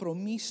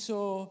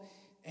compromiso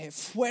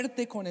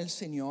fuerte con el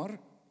Señor.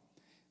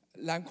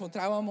 La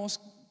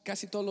encontrábamos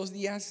casi todos los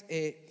días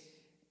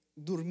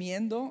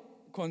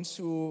durmiendo con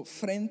su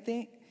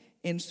frente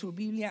en su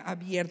Biblia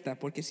abierta,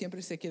 porque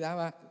siempre se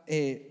quedaba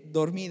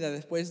dormida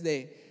después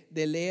de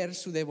leer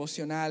su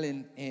devocional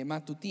en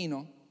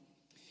matutino.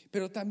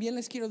 Pero también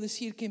les quiero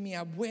decir que mi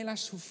abuela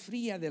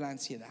sufría de la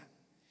ansiedad,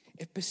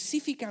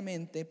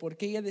 específicamente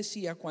porque ella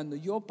decía: cuando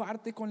yo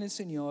parte con el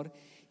Señor,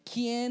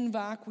 ¿quién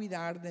va a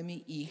cuidar de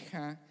mi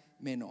hija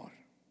menor?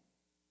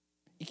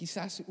 Y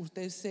quizás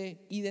usted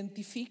se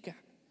identifica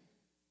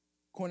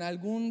con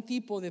algún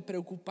tipo de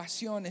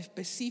preocupación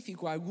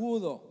específico,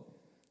 agudo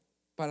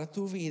para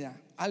tu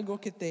vida, algo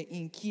que te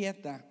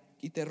inquieta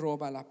y te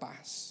roba la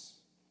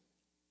paz.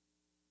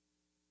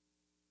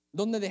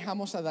 ¿Dónde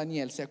dejamos a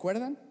Daniel? ¿Se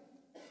acuerdan?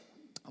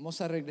 Vamos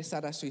a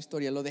regresar a su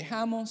historia. Lo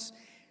dejamos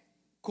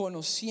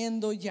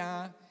conociendo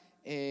ya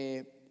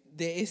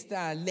de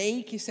esta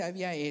ley que se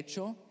había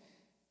hecho,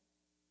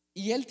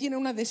 y él tiene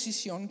una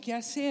decisión que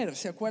hacer.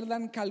 ¿Se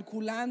acuerdan?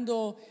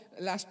 Calculando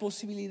las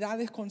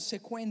posibilidades,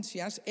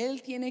 consecuencias,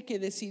 él tiene que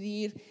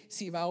decidir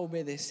si va a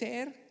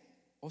obedecer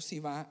o si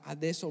va a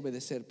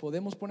desobedecer.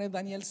 ¿Podemos poner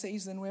Daniel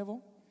 6 de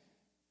nuevo?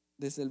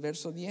 Desde el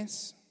verso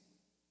 10.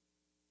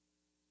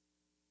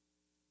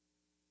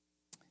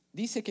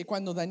 Dice que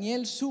cuando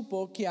Daniel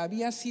supo que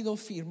había sido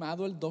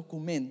firmado el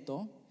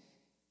documento,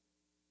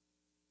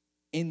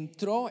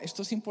 entró,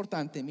 esto es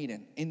importante,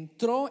 miren,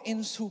 entró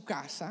en su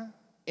casa,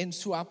 en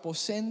su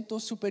aposento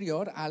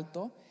superior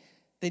alto,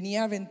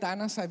 tenía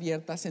ventanas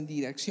abiertas en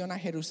dirección a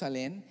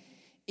Jerusalén,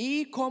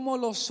 y como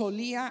lo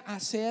solía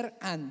hacer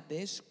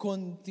antes,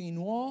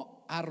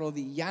 continuó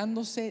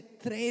arrodillándose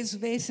 3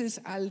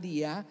 veces al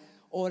día,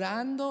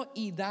 orando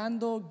y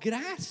dando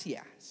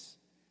gracias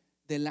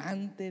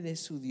delante de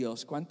su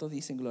Dios. ¿Cuántos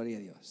dicen gloria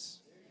a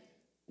Dios?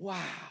 ¡Wow!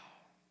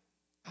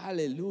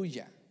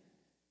 ¡Aleluya!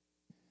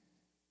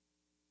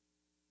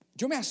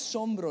 Yo me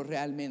asombro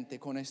realmente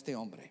con este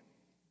hombre.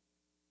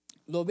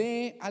 ¿Lo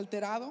ve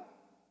alterado?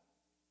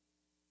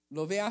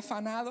 ¿Lo ve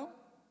afanado?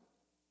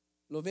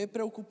 ¿Lo ve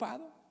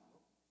preocupado?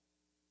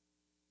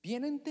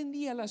 Bien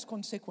entendía las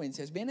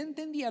consecuencias, bien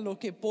entendía lo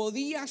que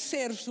podía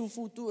ser su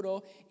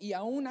futuro, y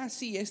aún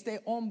así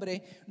este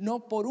hombre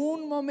no por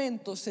un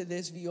momento se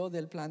desvió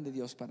del plan de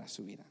Dios para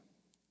su vida.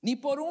 Ni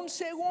por un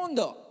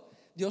segundo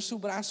dio su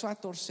brazo a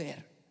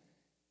torcer.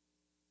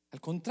 Al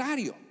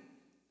contrario,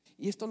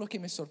 y esto es lo que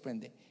me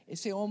sorprende,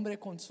 ese hombre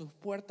con sus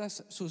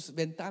puertas, sus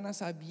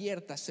ventanas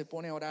abiertas, se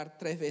pone a orar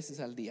 3 veces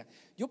al día.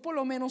 Yo por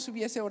lo menos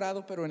hubiese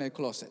orado, pero en el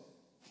closet,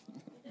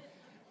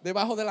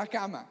 debajo de la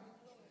cama,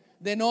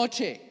 de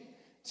noche.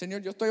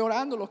 Señor, yo estoy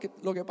orando,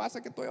 lo que pasa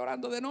es que estoy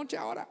orando de noche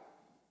ahora,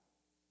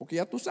 porque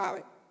ya tú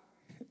sabes.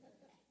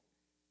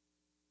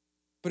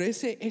 Pero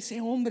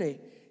ese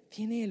hombre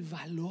tiene el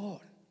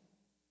valor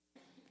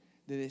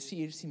de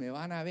decir: si me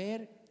van a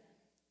ver,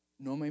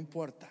 no me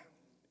importa,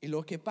 y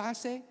lo que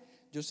pase,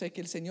 yo sé que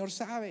el Señor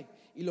sabe,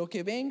 y lo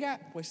que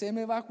venga, pues Él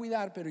me va a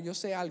cuidar, pero yo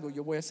sé algo,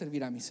 yo voy a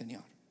servir a mi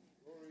Señor.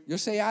 Yo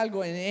sé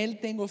algo, en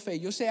Él tengo fe.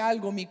 Yo sé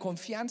algo, mi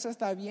confianza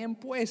está bien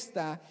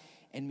puesta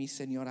en mi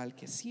Señor al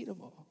que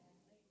sirvo.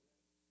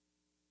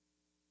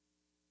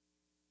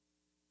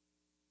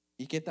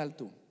 ¿Y qué tal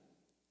tú?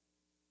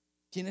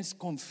 ¿Tienes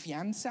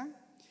confianza?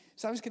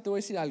 ¿Sabes que te voy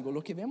a decir algo?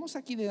 Lo que vemos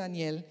aquí de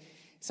Daniel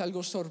es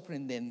algo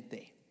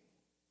sorprendente,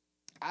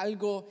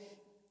 algo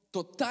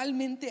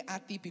totalmente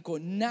atípico.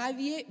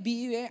 Nadie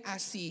vive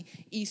así.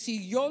 Y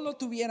si yo lo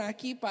tuviera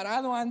aquí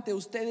parado ante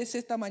ustedes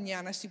esta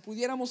mañana, si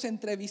pudiéramos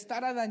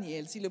entrevistar a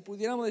Daniel, si le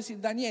pudiéramos decir: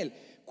 Daniel,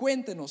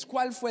 cuéntenos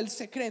cuál fue el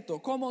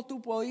secreto, cómo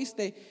tú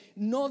pudiste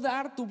no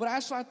dar tu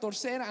brazo a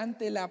torcer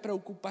ante la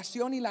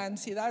preocupación y la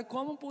ansiedad,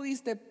 cómo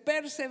pudiste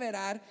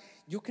perseverar.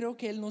 Yo creo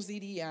que él nos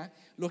diría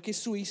lo que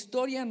su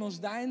historia nos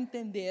da a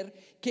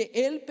entender: que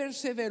él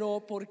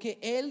perseveró porque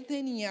él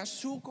tenía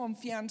su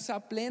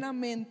confianza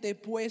plenamente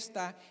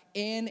puesta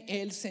en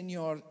el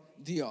Señor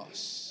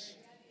Dios.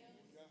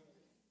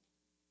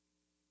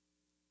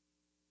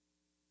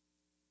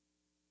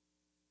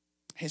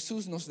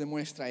 Jesús nos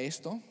demuestra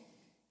esto.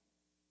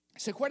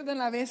 ¿Se acuerdan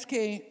la vez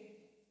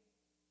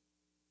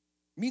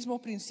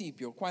mismo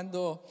principio,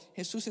 cuando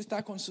Jesús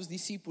está con sus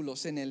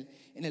discípulos en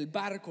el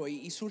barco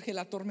y surge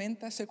la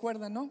tormenta? ¿Se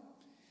acuerdan, no?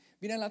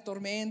 Viene la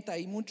tormenta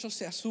y muchos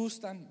se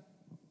asustan,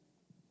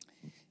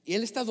 y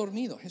Él está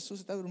dormido,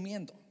 Jesús está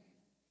durmiendo.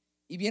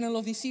 Y vienen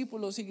los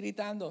discípulos y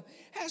gritando: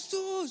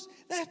 Jesús,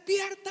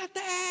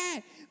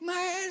 despiértate,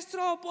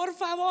 maestro, por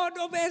favor,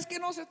 ¿no ves que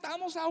nos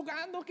estamos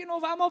ahogando, que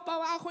nos vamos para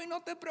abajo y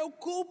no te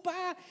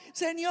preocupa,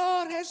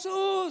 Señor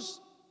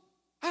Jesús?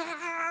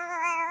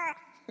 ¡Ah!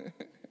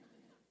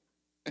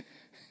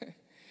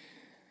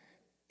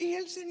 Y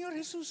el Señor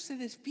Jesús se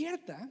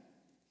despierta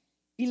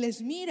y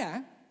les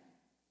mira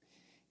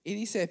y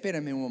dice: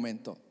 espérenme un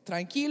momento,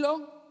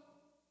 tranquilo,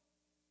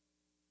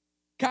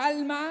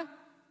 calma.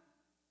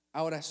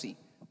 Ahora sí,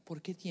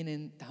 ¿por qué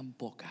tienen tan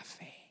poca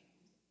fe?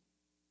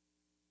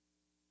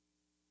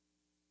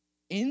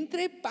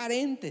 Entre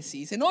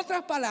paréntesis, en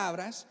otras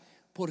palabras,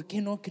 ¿por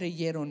qué no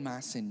creyeron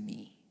más en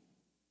mí?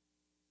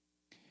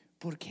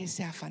 ¿Por qué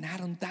se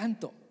afanaron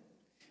tanto?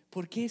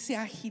 ¿Por qué se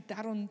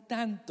agitaron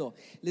tanto?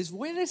 Les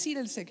voy a decir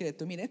el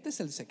secreto. Mira, este es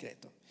el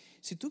secreto.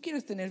 Si tú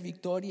quieres tener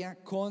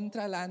victoria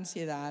contra la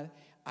ansiedad,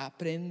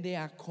 aprende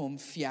a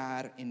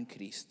confiar en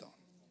Cristo.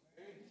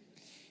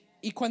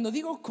 Y cuando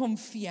digo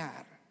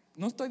confiar,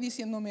 no estoy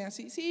diciéndome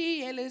así: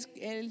 sí, Él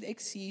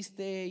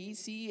existe, y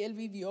sí, Él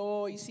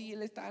vivió, y sí,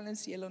 Él está en el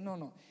cielo.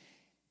 No.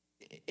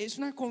 Es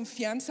una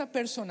confianza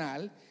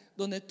personal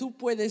donde tú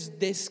puedes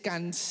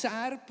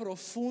descansar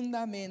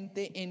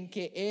profundamente en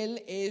que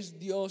Él es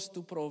Dios,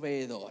 tu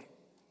proveedor.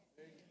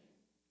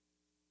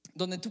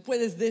 Donde tú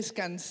puedes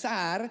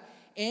descansar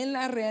en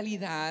la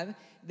realidad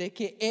de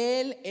que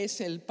Él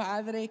es el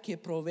Padre que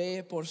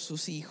provee por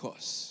sus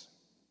hijos.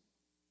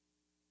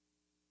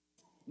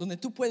 Donde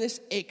tú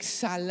puedes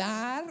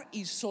exhalar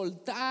y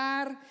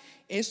soltar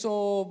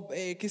eso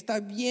que está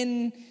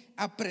bien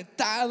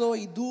apretado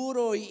y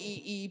duro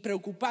y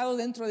preocupado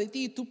dentro de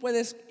ti. Tú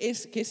puedes,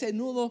 que ese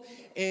nudo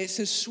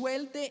se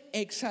suelte,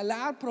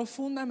 exhalar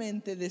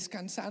profundamente,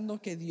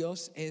 descansando que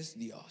Dios es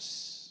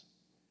Dios.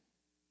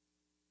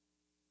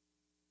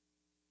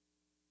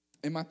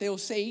 En Mateo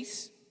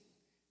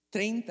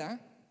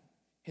 6:30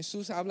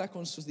 Jesús habla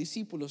con sus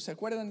discípulos. ¿Se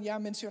acuerdan? Ya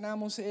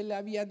mencionamos, Él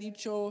había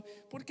dicho: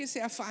 ¿por qué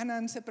se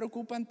afanan, se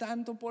preocupan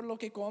tanto por lo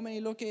que comen y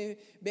lo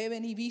que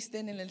beben y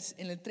visten? En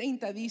el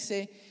 30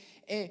 dice: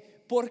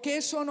 ¿por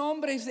qué son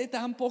hombres de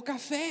tan poca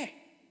fe?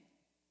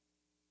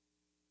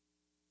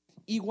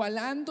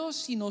 Igualando,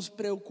 si nos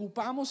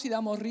preocupamos y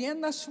damos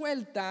rienda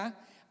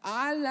suelta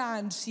a la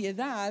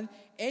ansiedad,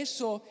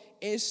 eso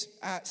es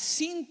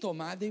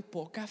síntoma de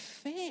poca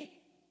fe.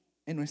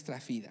 en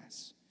nuestras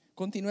vidas.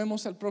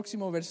 Continuemos al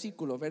próximo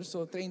versículo,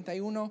 verso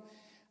 31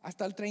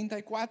 hasta el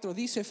 34.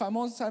 Dice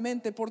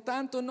famosamente: por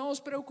tanto, no os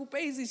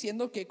preocupéis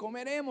diciendo qué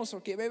comeremos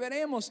o qué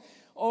beberemos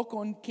o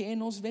con qué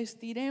nos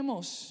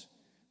vestiremos.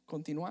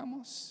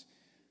 Continuamos.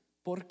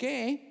 ¿Por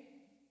qué?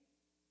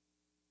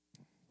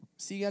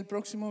 Sigue el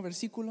próximo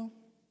versículo.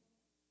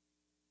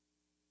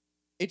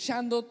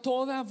 Echando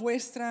toda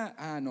vuestra...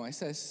 no,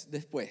 esa es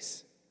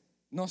después.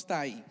 No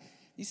está ahí.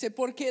 Dice: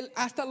 porque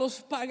hasta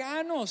los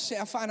paganos se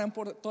afanan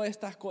por todas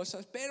estas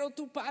cosas, pero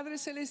tu Padre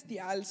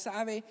Celestial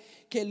sabe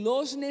que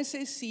los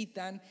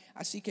necesitan.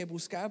 Así que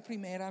buscad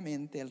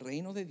primeramente el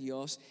reino de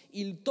Dios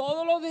y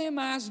todo lo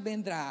demás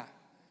vendrá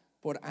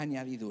por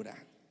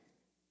añadidura.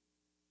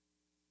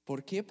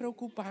 ¿Por qué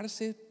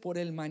preocuparse por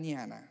el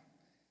mañana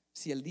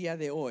si el día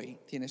de hoy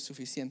tiene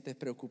suficientes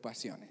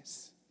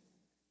preocupaciones?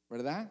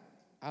 ¿Verdad?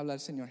 Habla el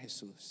Señor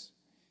Jesús.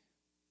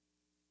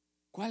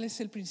 ¿Cuál es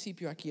el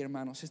principio aquí,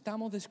 hermanos?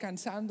 ¿Estamos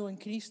descansando en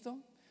Cristo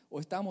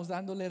o estamos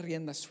dándole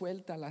rienda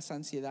suelta a las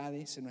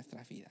ansiedades en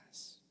nuestras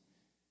vidas?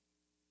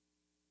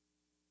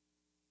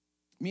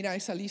 Mira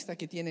esa lista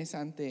que tienes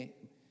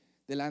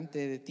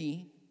delante de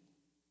ti,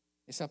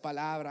 esa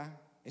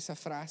palabra, esa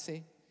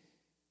frase,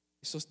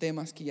 esos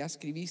temas que ya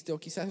escribiste o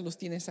quizás los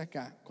tienes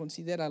acá.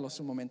 Considéralos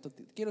un momento.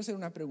 Quiero hacer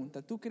una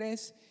pregunta. ¿Tú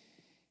crees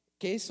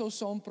que esos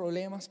son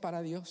problemas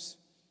para Dios?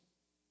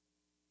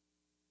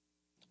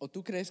 ¿O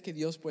tú crees que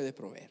Dios puede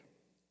proveer?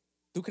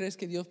 ¿Tú crees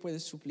que Dios puede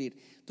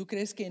suplir? ¿Tú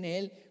crees que en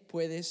Él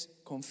puedes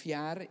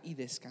confiar y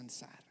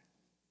descansar?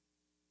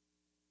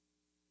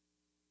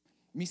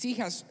 Mis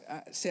hijas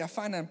se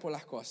afanan por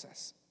las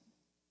cosas.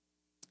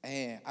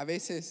 A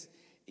veces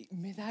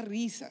me da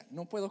risa,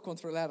 no puedo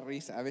controlar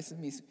risa. A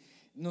veces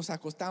nos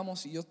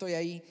acostamos y yo estoy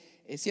ahí.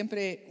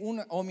 Siempre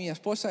o mi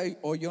esposa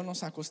o yo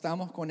nos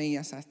acostamos con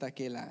ellas hasta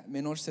que la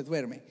menor se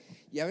duerme.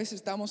 Y a veces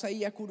estamos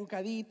ahí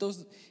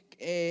acurrucaditos,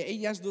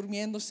 ellas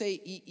durmiéndose,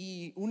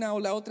 y una o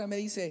la otra me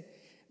dice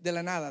de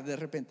la nada, de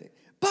repente: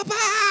 ¡papá!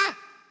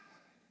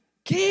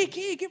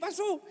 ¿Qué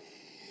pasó?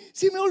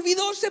 Se me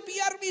olvidó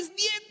cepillar mis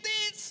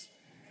dientes.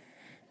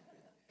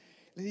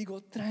 Le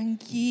digo: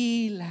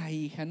 tranquila,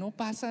 hija, no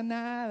pasa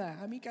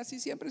nada. A mí casi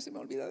siempre se me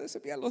olvida de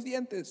cepillar los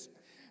dientes.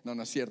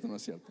 No es cierto.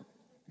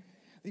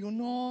 Digo: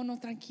 no,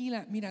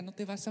 tranquila, mira, no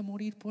te vas a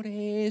morir por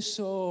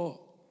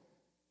eso.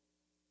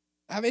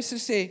 A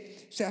veces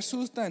se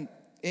asustan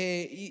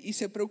y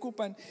se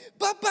preocupan.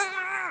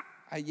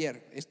 ¡Papá!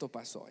 Ayer esto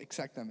pasó,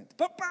 exactamente.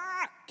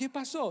 ¡Papá! ¿Qué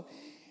pasó?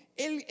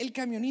 El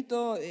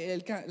camionito,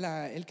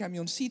 el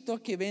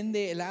camioncito que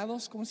vende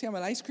helados, ¿cómo se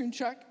llama? El ice cream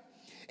truck.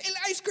 El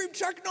ice cream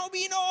truck no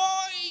vino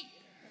hoy.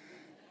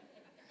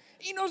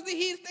 Y nos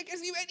dijiste que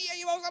si venía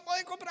íbamos a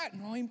poder comprar.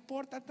 No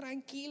importa,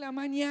 tranquila,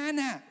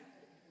 mañana.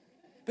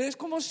 Pero es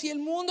como si el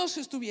mundo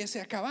se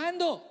estuviese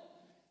acabando.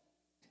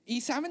 ¿Y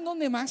saben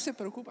dónde más se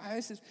preocupa a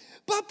veces?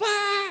 ¡Papá!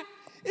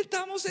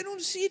 Estamos en un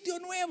sitio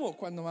nuevo.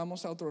 Cuando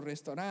vamos a otro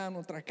restaurante,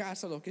 otra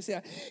casa, lo que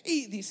sea.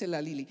 Y dice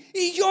la Lili: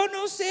 y yo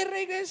no sé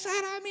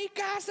regresar a mi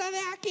casa de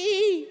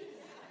aquí.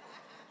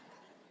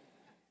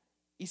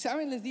 Y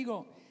saben, les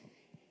digo: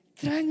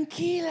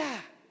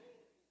 tranquila.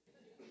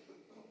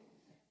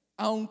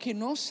 Aunque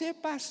no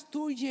sepas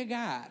tú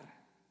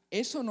llegar,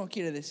 eso no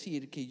quiere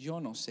decir que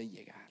yo no sé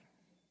llegar.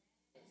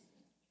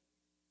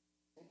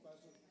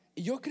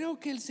 Y yo creo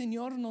que el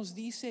Señor nos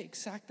dice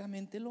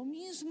exactamente lo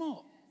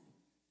mismo.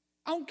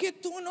 Aunque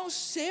tú no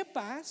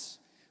sepas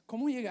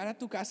cómo llegar a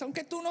tu casa,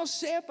 aunque tú no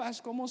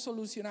sepas cómo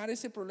solucionar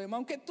ese problema,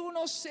 aunque tú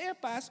no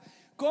sepas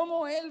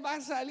cómo Él va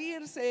a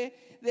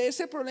salirse de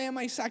ese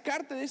problema y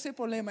sacarte de ese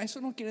problema, eso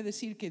no quiere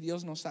decir que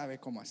Dios no sabe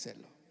cómo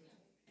hacerlo.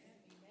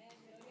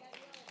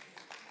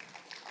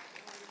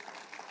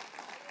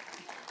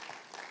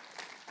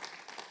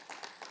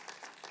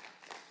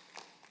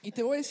 Y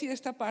te voy a decir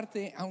esta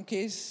parte,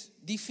 aunque es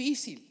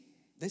difícil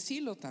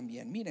decirlo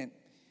también. Miren,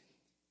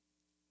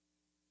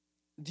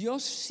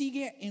 Dios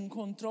sigue en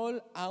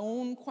control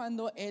aun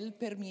cuando Él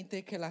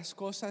permite que las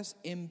cosas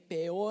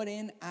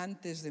empeoren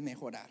antes de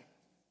mejorar.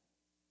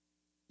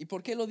 ¿Y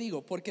por qué lo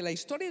digo? Porque la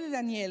historia de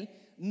Daniel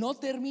no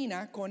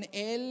termina con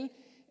él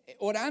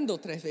orando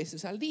 3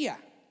 veces al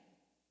día.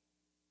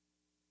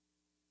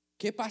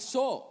 ¿Qué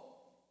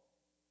pasó?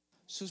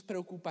 Sus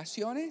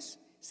preocupaciones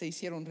se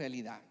hicieron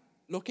realidad.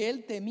 Lo que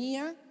él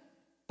temía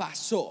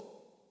pasó.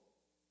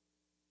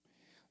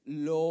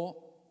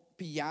 Lo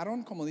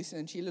pillaron, como dicen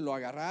en Chile, lo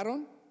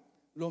agarraron,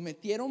 lo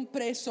metieron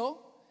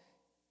preso.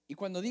 Y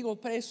cuando digo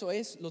preso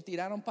lo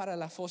tiraron para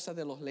la fosa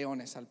de los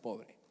leones al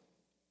pobre.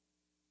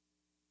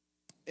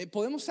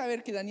 Podemos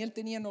saber que Daniel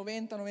tenía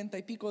 90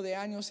 y pico de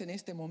años en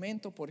este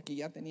momento, porque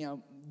ya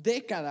tenía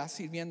décadas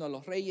sirviendo a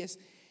los reyes.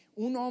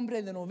 Un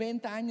hombre de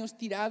 90 años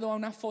tirado a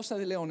una fosa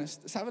de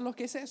leones. ¿Sabes lo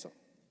que es eso?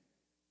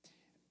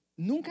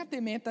 Nunca te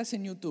metas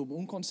en YouTube,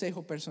 un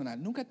consejo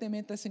personal, nunca te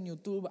metas en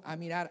YouTube a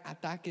mirar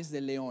ataques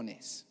de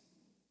leones.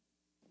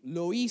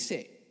 Lo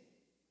hice.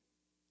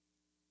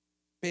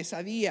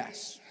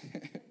 Pesadillas.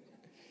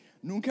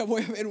 Nunca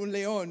voy a ver un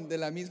león de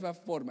la misma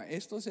forma.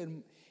 Estos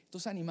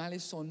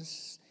animales son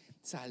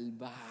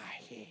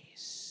salvajes.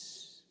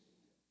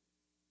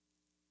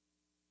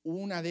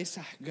 una de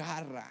esas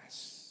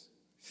garras,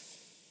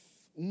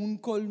 un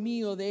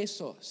colmillo de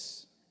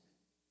esos.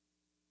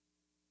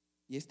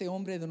 Y este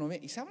hombre de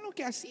 90, ¿y saben lo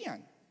que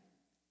hacían?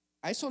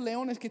 A esos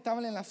leones que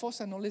estaban en la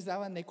fosa no les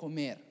daban de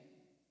comer.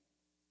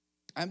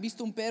 ¿Han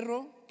visto un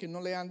perro que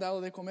no le han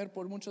dado de comer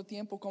por mucho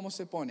tiempo? ¿Cómo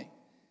se pone?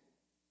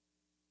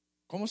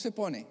 ¿Cómo se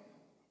pone?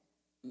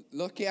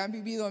 Los que han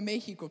vivido en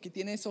México, que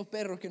tienen esos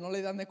perros que no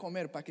le dan de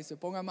comer para que se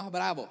pongan más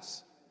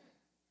bravos.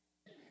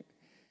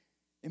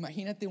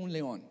 Imagínate un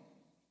león.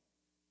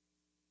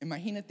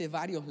 Imagínate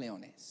varios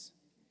leones.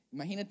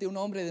 Imagínate un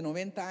hombre de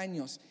 90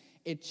 años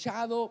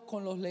echado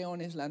con los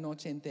leones la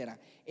noche entera.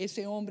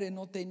 Ese hombre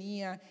no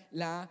tenía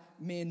la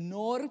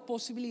menor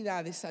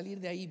posibilidad de salir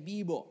de ahí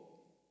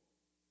vivo,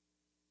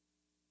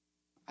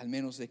 al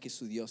menos de que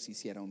su Dios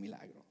hiciera un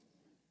milagro.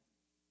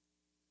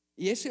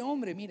 Y ese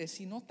hombre, mire,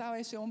 si no estaba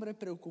ese hombre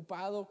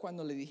preocupado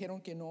cuando le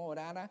dijeron que no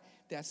orara,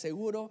 te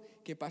aseguro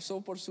que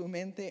pasó por su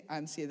mente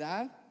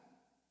ansiedad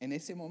en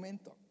ese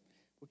momento.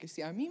 Porque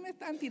si a mí me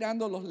están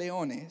tirando los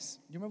leones,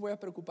 yo me voy a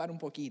preocupar un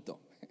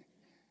poquito,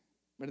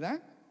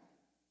 ¿verdad?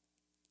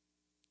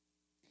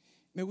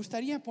 Me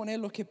gustaría poner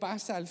lo que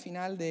pasa al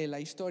final de la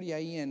historia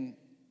ahí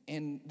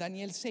en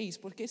Daniel 6,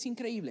 porque es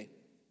increíble.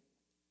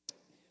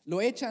 Lo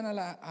echan a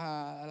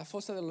la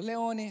fosa de los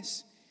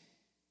leones.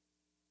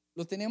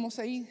 Lo tenemos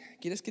ahí.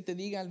 ¿Quieres que te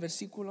diga el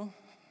versículo?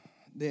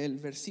 Del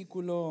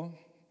versículo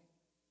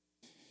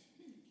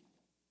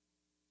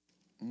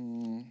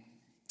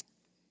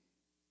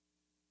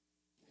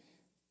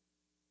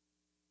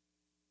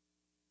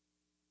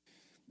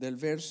del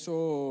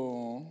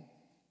verso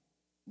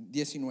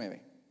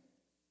 19.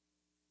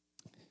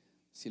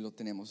 Si lo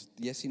tenemos,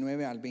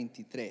 19 al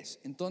 23.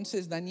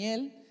 Entonces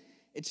Daniel,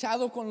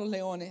 echado con los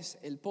leones,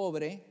 el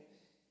pobre,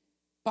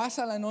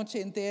 pasa la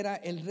noche entera.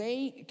 El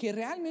rey, que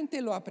realmente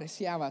lo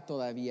apreciaba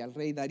todavía, el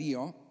rey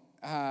Darío,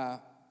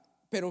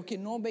 pero que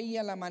no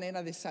veía la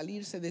manera de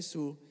salirse de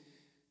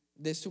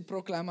su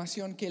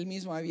proclamación que él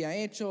mismo había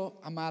hecho,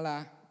 a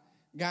mala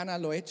gana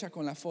lo echa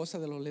con la fosa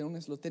de los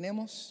leones. ¿Lo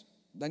tenemos?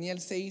 Daniel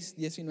 6,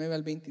 19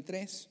 al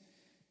 23.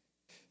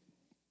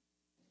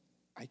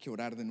 Hay que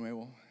orar de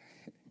nuevo.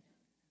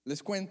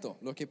 Les cuento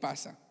lo que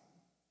pasa.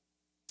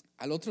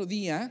 Al otro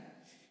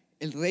día,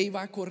 el rey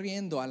va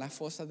corriendo a la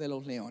fosa de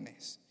los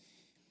leones.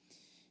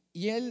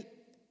 Y él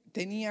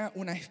tenía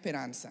una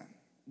esperanza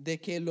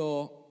de que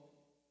lo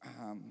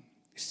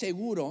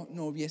seguro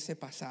no hubiese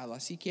pasado.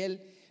 Así que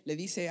él le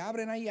dice,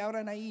 abran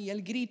ahí. Y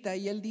él grita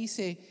y él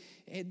dice,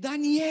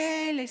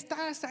 Daniel,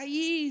 ¿estás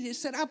ahí?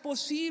 ¿Será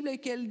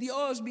posible que el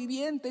Dios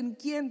viviente en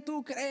quien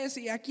tú crees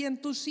y a quien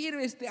tú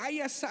sirves te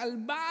haya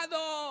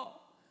salvado?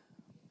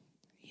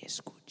 Y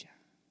escucha.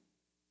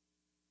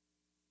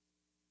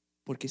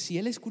 Porque si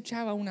él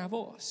escuchaba una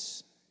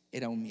voz,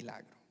 era un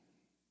milagro.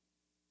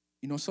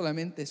 Y no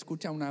solamente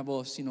escucha una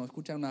voz, sino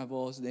escucha una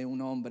voz de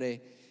un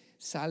hombre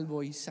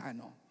salvo y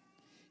sano,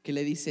 que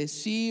le dice,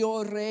 sí,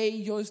 oh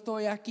rey, yo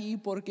estoy aquí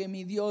porque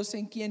mi Dios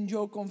en quien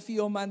yo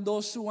confío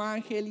mandó su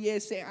ángel y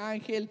ese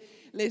ángel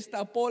les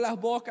tapó las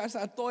bocas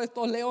a todos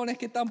estos leones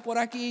que están por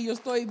aquí. Yo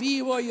estoy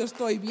vivo, yo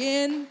estoy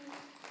bien,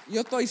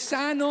 yo estoy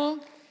sano.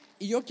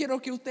 Y yo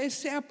quiero que usted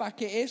sepa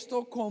que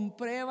esto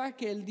comprueba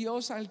que el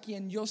Dios al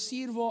quien yo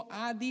sirvo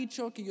ha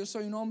dicho que yo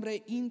soy un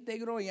hombre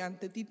íntegro y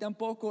ante ti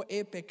tampoco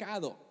he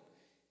pecado.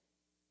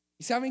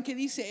 ¿Y saben qué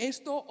dice?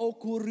 Esto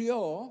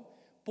ocurrió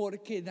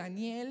porque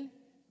Daniel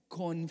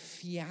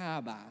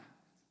confiaba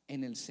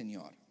en el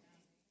Señor.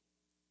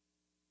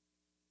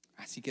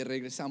 Así que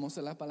regresamos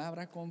a la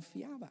palabra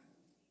confiaba.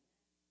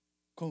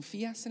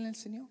 ¿Confías en el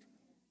Señor?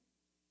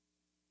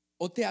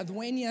 ¿O te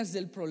adueñas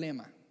del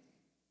problema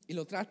y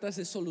lo tratas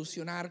de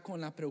solucionar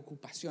con la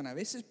preocupación? A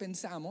veces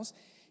pensamos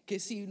que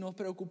si nos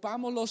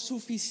preocupamos lo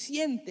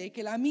suficiente,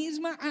 que la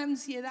misma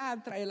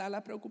ansiedad traerá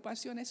la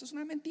preocupación. Eso es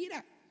una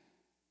mentira.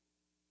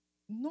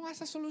 No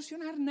vas a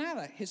solucionar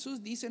nada.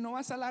 Jesús dice, no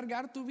vas a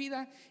alargar tu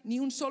vida ni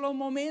un solo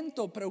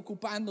momento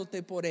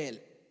preocupándote por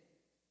Él.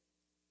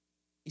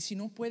 Y si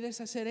no puedes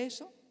hacer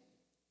eso,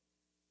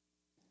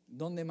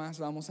 ¿dónde más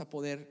vamos a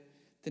poder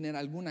tener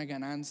alguna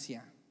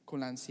ganancia con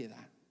la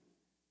ansiedad?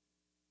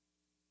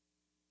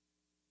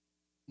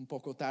 Un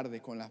poco tarde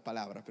con las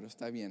palabras, pero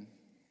está bien.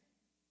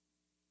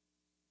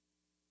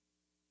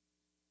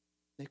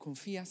 ¿Le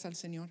confías al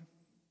Señor?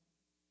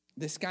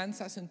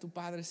 ¿Descansas en tu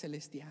Padre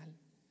Celestial?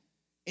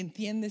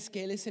 ¿Entiendes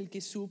que Él es el que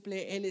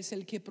suple, Él es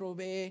el que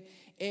provee,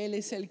 Él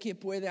es el que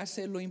puede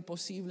hacer lo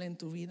imposible en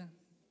tu vida?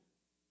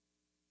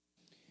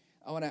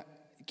 Ahora,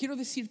 quiero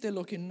decirte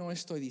lo que no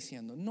estoy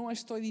diciendo. No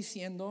estoy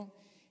diciendo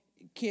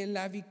que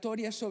la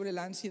victoria sobre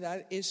la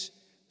ansiedad es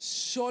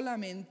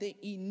solamente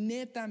y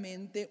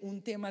netamente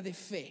un tema de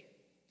fe.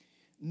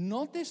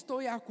 No te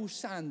estoy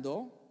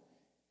acusando,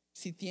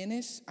 si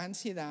tienes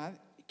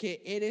ansiedad,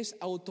 que eres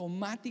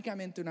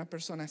automáticamente una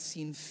persona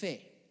sin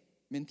fe.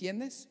 ¿Me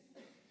entiendes?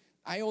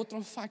 Hay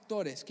otros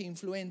factores que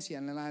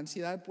influencian. La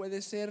ansiedad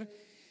puede ser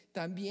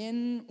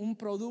también un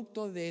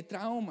producto de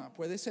trauma,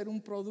 puede ser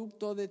un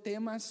producto de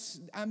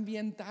temas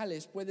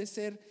ambientales, puede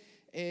ser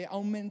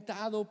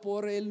aumentado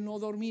por el no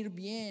dormir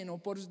bien o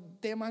por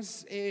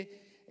temas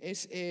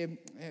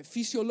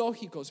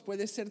fisiológicos.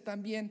 Puede ser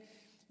también.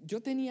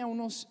 Yo tenía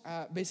unos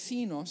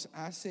vecinos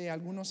hace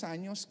algunos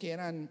años que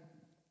eran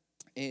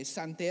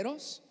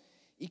santeros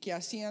y que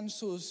hacían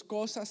sus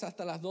cosas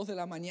hasta las 2 de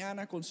la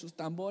mañana con sus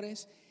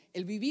tambores.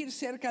 El vivir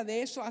cerca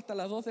de eso hasta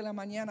las 2 de la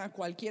mañana a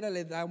cualquiera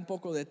le da un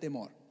poco de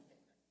temor.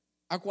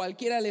 A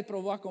cualquiera le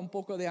provoca un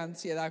poco de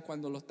ansiedad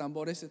cuando los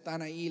tambores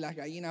están ahí, las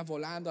gallinas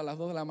volando a las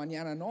 2 de la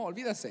mañana. No,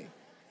 olvídase.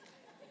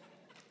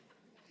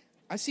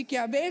 Así que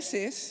a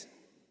veces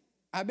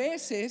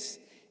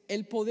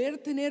el poder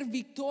tener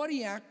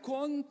victoria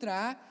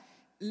contra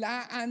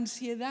la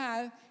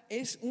ansiedad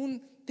es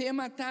un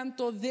tema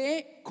tanto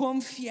de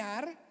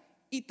confiar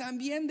y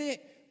también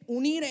de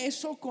unir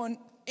eso con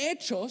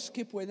hechos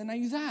que pueden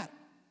ayudar.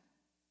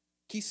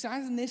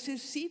 Quizás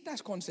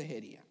necesitas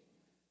consejería.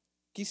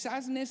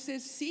 Quizás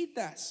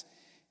necesitas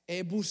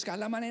buscar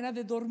la manera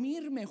de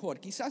dormir mejor.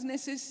 Quizás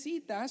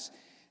necesitas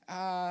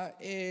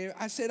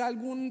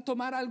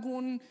tomar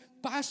algún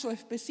paso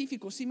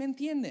específico. ¿Sí me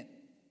entienden?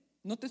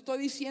 No te estoy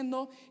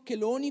diciendo que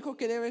lo único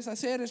que debes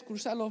hacer es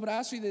cruzar los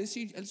brazos y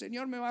decir, el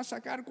Señor me va a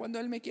sacar cuando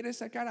Él me quiere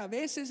sacar. A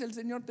veces el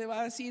Señor te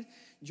va a decir,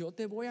 yo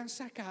te voy a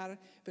sacar,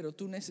 pero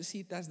tú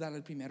necesitas dar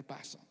el primer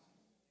paso.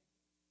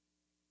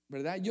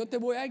 ¿Verdad? Yo te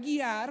voy a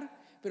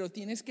guiar, pero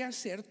tienes que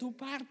hacer tu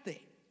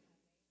parte.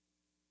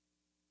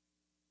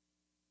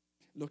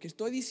 Lo que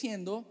estoy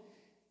diciendo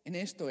en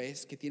esto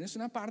es que tienes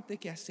una parte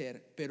que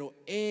hacer,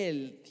 pero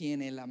Él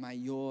tiene la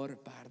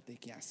mayor parte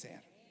que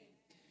hacer.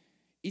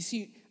 Y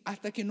si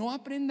hasta que no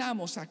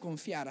aprendamos a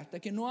confiar, hasta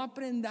que no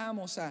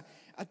aprendamos a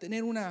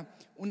tener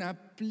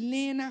una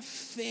plena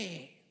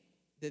fe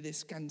de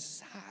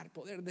descansar,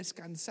 poder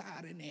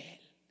descansar en Él,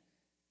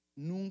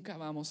 nunca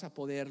vamos a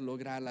poder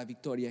lograr la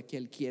victoria que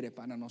Él quiere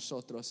para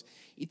nosotros.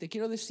 Y te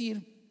quiero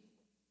decir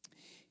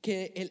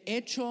que el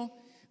hecho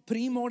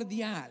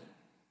primordial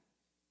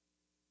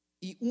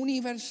y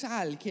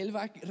universal que Él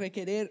va a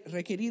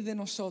requerir de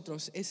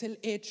nosotros es el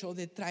hecho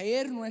de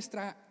traer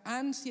nuestra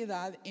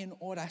ansiedad en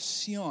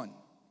oración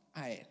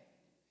a Él.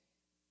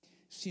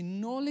 Si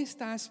no le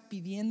estás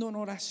pidiendo en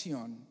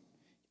oración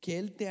que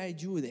Él te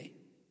ayude,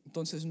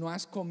 entonces no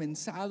has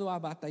comenzado a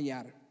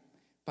batallar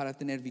para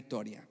tener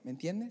victoria. ¿Me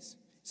entiendes?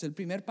 Es el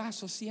primer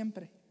paso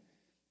siempre.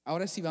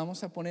 Ahora sí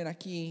vamos a poner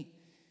aquí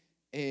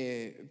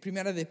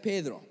Primera de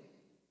Pedro.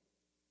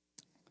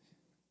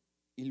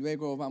 Y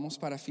luego vamos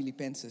para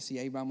Filipenses y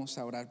ahí vamos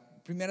a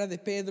orar. Primera de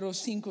Pedro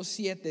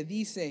 5:7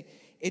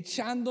 dice,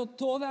 echando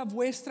toda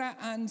vuestra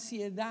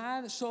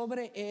ansiedad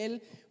sobre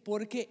Él,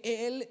 porque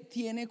Él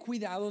tiene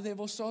cuidado de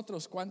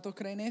vosotros. ¿Cuántos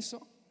creen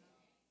eso?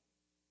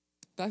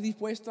 ¿Estás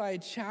dispuesto a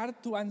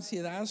echar tu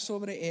ansiedad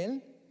sobre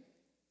Él?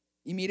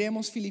 Y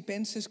miremos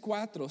Filipenses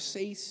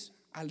 4:6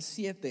 al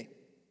 7.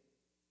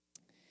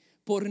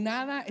 Por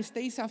nada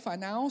estéis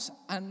afanaos,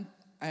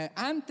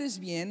 antes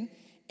bien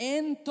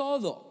en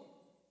todo.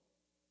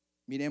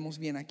 Miremos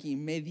bien aquí,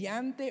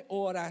 mediante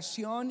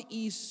oración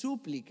y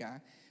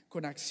súplica,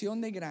 con acción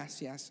de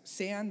gracias,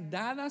 sean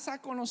dadas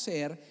a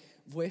conocer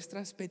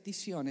vuestras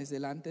peticiones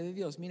delante de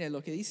Dios. Mire,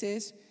 lo que dice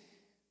es,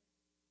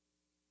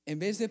 en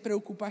vez de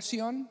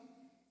preocupación,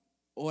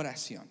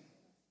 oración.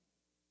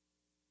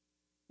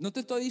 No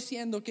te estoy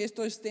diciendo que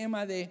esto es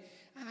tema de,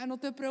 no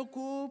te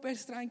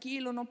preocupes,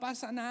 tranquilo, no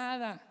pasa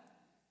nada.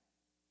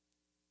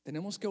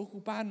 Tenemos que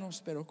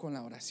ocuparnos, pero con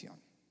la oración.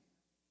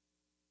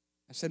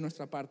 Hacer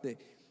nuestra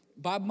parte.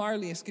 Bob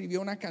Marley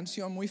escribió una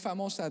canción muy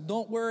famosa,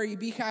 Don't Worry,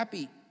 Be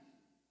Happy,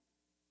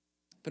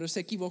 pero se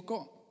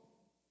equivocó.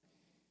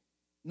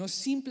 No es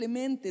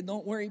simplemente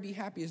Don't Worry, Be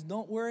Happy, es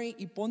Don't Worry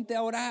y ponte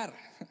a orar.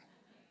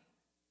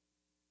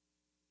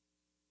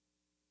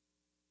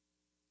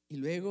 Y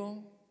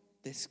luego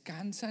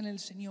descansa en el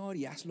Señor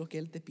y haz lo que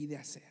Él te pide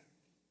hacer.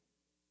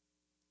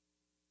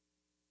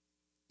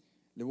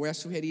 Le voy a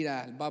sugerir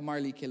a Bob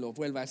Marley que lo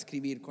vuelva a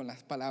escribir con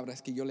las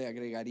palabras que yo le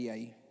agregaría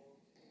ahí.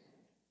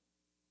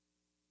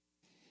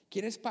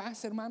 ¿Quieres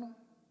paz, hermano?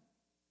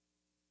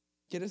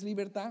 ¿Quieres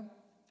libertad?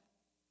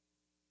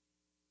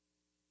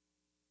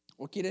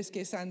 ¿O quieres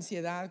que esa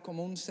ansiedad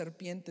como un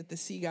serpiente te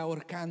siga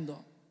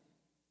ahorcando?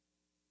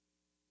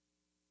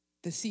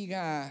 Te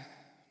siga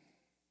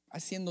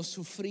haciendo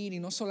sufrir y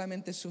no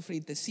solamente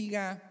sufrir, te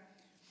siga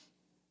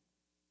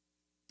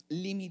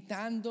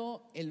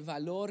limitando el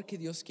valor que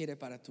Dios quiere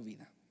para tu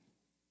vida.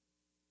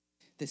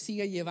 Te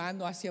siga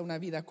llevando hacia una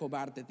vida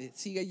cobarde, te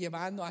siga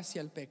llevando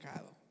hacia el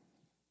pecado.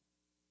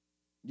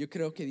 Yo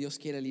creo que Dios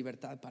quiere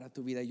libertad para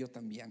tu vida y yo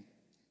también.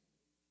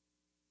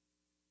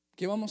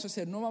 ¿Qué vamos a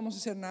hacer? No vamos a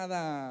hacer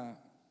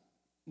nada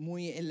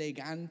muy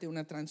elegante,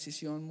 una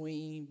transición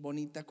muy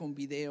bonita con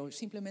video.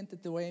 Simplemente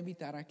te voy a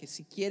invitar a que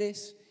si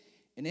quieres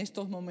en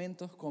estos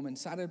momentos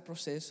comenzar el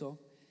proceso,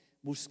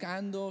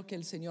 buscando que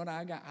el Señor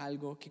haga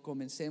algo, que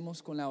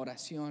comencemos con la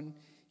oración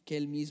que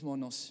Él mismo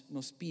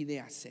nos pide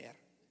hacer.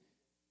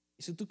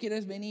 Y si tú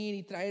quieres venir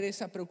y traer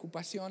esa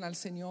preocupación al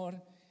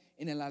Señor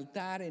en el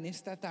altar en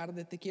esta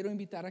tarde, te quiero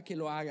invitar a que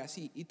lo hagas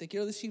y te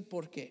quiero decir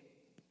por qué.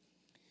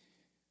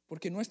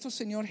 Porque nuestro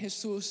Señor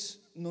Jesús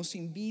nos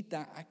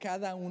invita a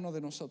cada uno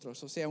de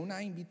nosotros, o sea,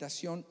 una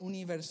invitación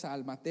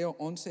universal. Mateo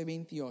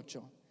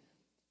 11:28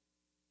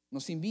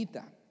 nos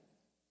invita,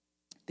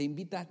 te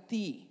invita a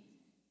ti,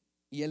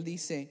 y Él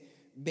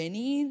dice: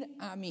 venid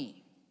a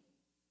mí,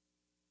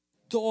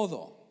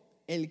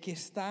 todo el que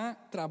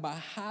está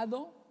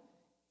trabajado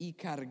y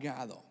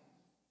cargado,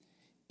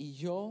 y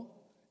yo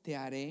te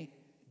haré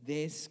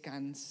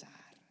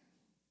descansar.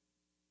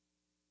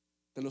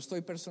 Te lo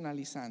estoy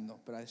personalizando,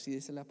 pero así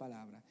dice la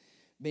palabra.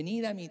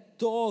 Venid a mí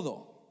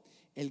todo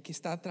el que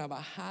está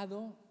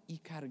trabajado y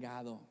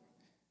cargado,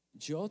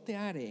 yo te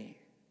haré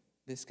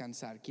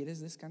descansar. ¿Quieres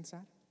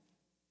descansar?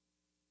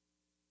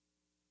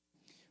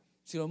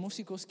 Si los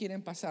músicos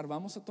quieren pasar,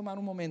 vamos a tomar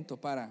un momento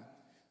para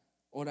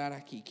orar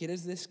aquí.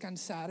 ¿Quieres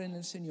descansar en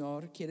el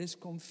Señor? ¿Quieres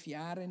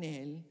confiar en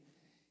Él?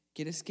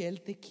 ¿Quieres que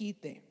Él te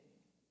quite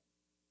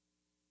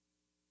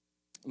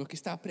lo que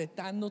está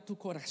apretando tu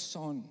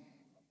corazón,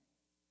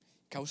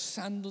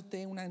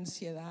 causándote una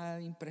ansiedad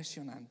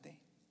impresionante?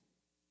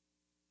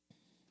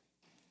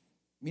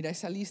 Mira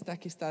esa lista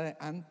que está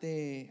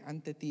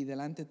ante ti,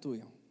 delante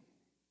tuyo.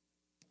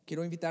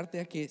 Quiero invitarte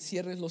a que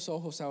cierres los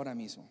ojos ahora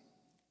mismo.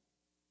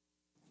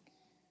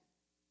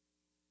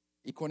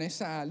 Y con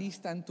esa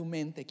lista en tu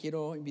mente,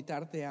 quiero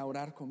invitarte a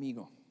orar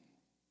conmigo.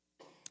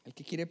 El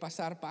que quiere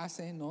pasar,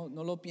 pase, no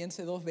lo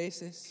piense dos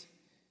veces.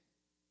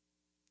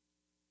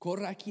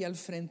 Corra aquí al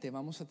frente,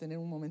 vamos a tener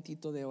un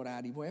momentito de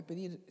orar. Y voy a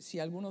pedir, si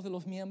algunos de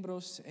los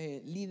miembros,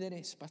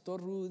 líderes,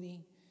 Pastor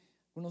Rudy,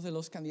 unos de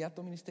los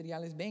candidatos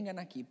ministeriales, vengan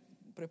aquí,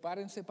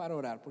 prepárense para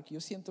orar, porque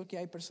yo siento que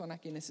hay personas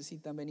que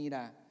necesitan venir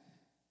a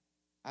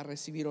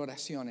recibir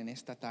oración en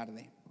esta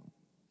tarde.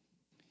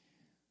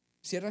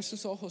 Cierra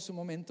sus ojos un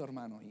momento,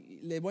 hermano,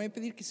 y le voy a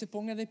pedir que se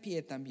ponga de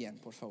pie también,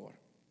 por favor.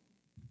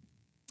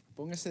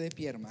 Póngase de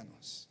pie,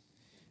 hermanos.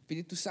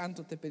 Espíritu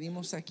Santo, te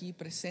pedimos aquí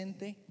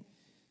presente.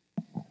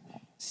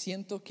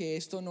 Siento que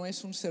esto no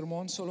es un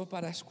sermón solo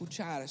para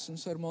escuchar, es un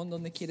sermón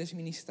donde quieres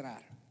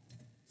ministrar.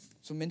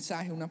 Es un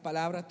mensaje, una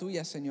palabra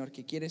tuya, Señor,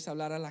 que quieres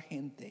hablar a la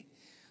gente.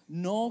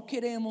 No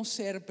queremos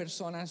ser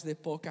personas de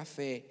poca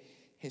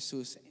fe,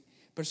 Jesús.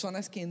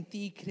 Personas que en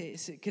ti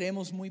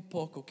creemos muy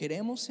poco.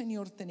 Queremos,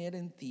 Señor, tener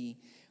en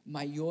ti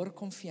mayor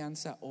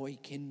confianza hoy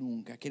que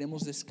nunca.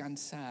 Queremos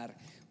descansar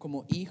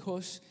como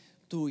hijos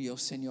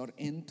tuyos, Señor,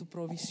 en tu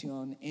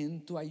provisión,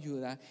 en tu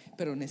ayuda.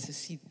 Pero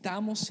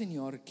necesitamos,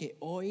 Señor, que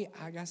hoy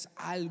hagas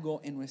algo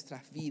en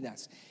nuestras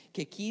vidas.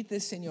 Que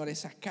quites, Señor,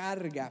 esa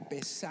carga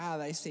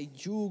pesada, ese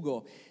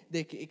yugo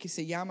que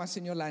se llama,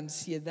 Señor, la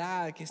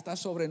ansiedad que está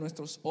sobre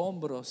nuestros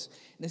hombros.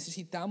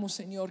 Necesitamos,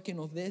 Señor, que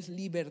nos des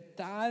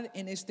libertad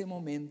en este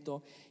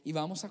momento, y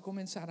vamos a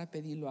comenzar a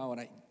pedirlo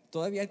ahora.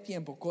 Todavía hay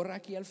tiempo, corra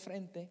aquí al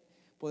frente.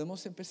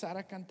 Podemos empezar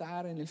a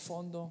cantar en el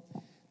fondo,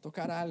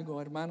 tocar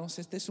algo, hermanos.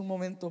 Este es un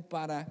momento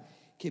para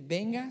que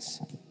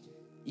vengas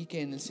y que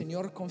en el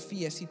Señor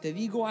confíes. Si te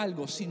digo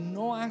algo, si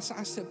no has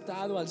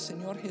aceptado al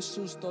Señor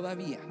Jesús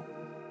todavía,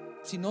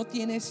 si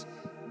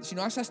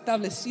no has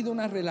establecido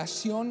una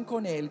relación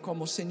con Él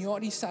como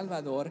Señor y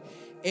Salvador,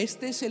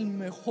 este es el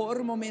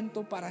mejor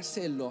momento para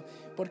hacerlo.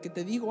 Porque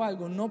te digo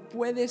algo, no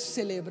puedes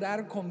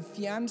celebrar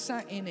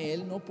confianza en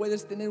Él, no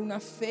puedes tener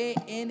una fe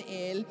en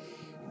Él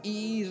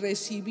y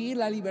recibir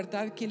la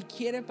libertad que Él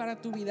quiere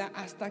para tu vida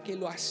hasta que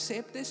lo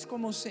aceptes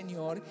como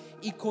Señor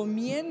y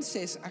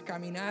comiences a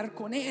caminar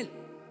con Él.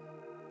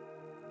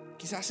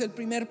 Quizás el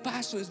primer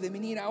paso es de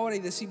venir ahora y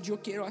decir: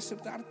 yo quiero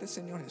aceptarte,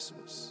 Señor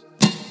Jesús.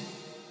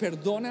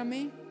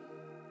 Perdóname,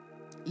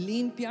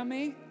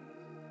 límpiame,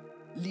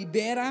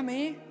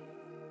 libérame,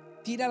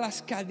 tira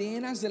las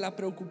cadenas de la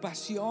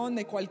preocupación,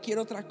 de cualquier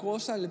otra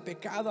cosa, del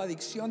pecado,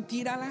 adicción,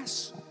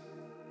 tíralas.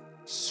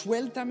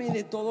 Suéltame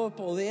de todo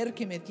poder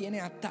que me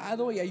tiene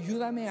atado y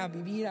ayúdame a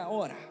vivir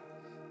ahora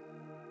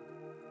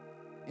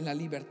en la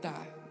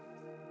libertad,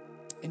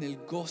 en el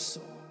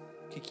gozo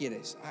que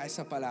quieres.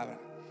 Esa palabra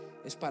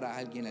es para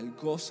alguien, el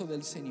gozo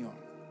del Señor.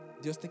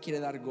 Dios te quiere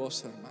dar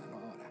gozo, hermano.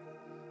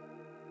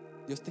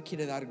 Dios te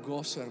quiere dar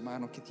gozo,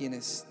 hermano, que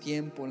tienes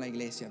tiempo en la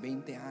iglesia,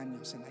 20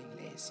 años en la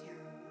iglesia.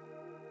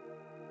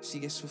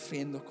 Sigues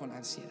sufriendo con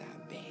ansiedad.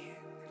 Ven, hermano,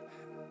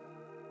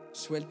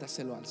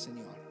 suéltaselo al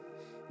Señor.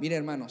 Mira,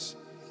 hermanos,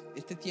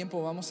 este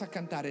tiempo vamos a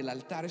cantar, el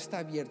altar está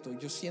abierto.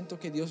 Yo siento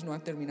que Dios no ha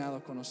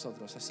terminado con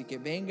nosotros, así que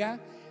venga,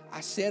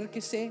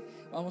 acérquese,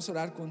 vamos a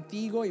orar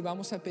contigo y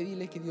vamos a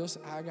pedirle que Dios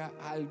haga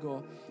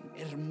algo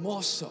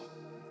hermoso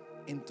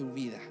en tu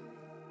vida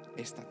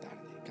esta tarde.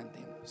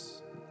 Cantemos.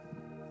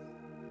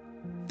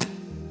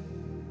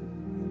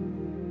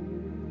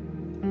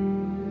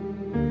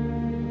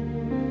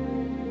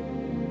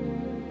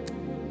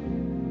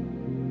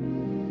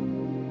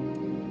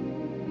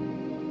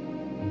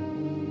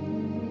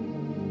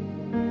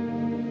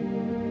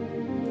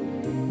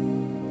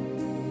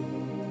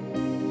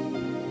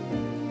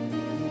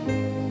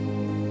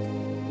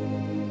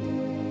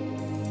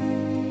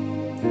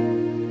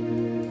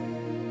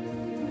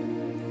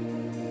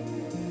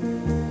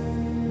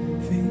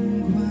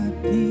 Vengo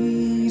a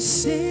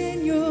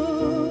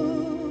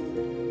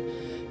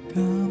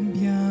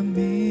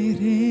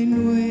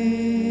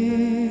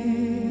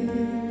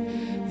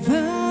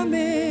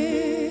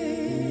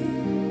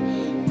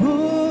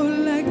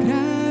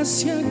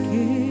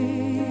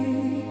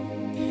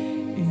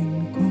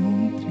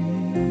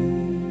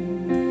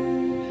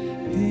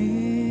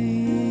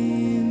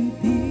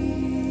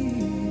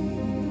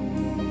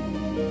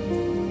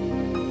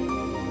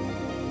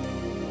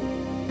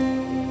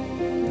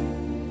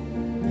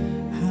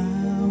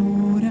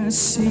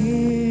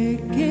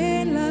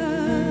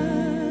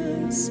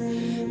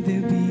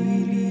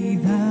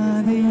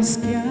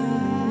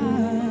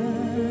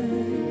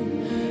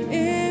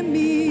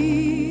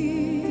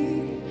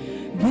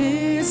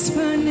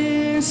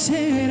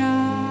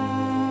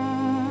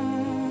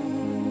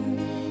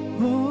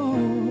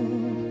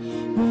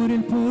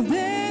el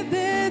poder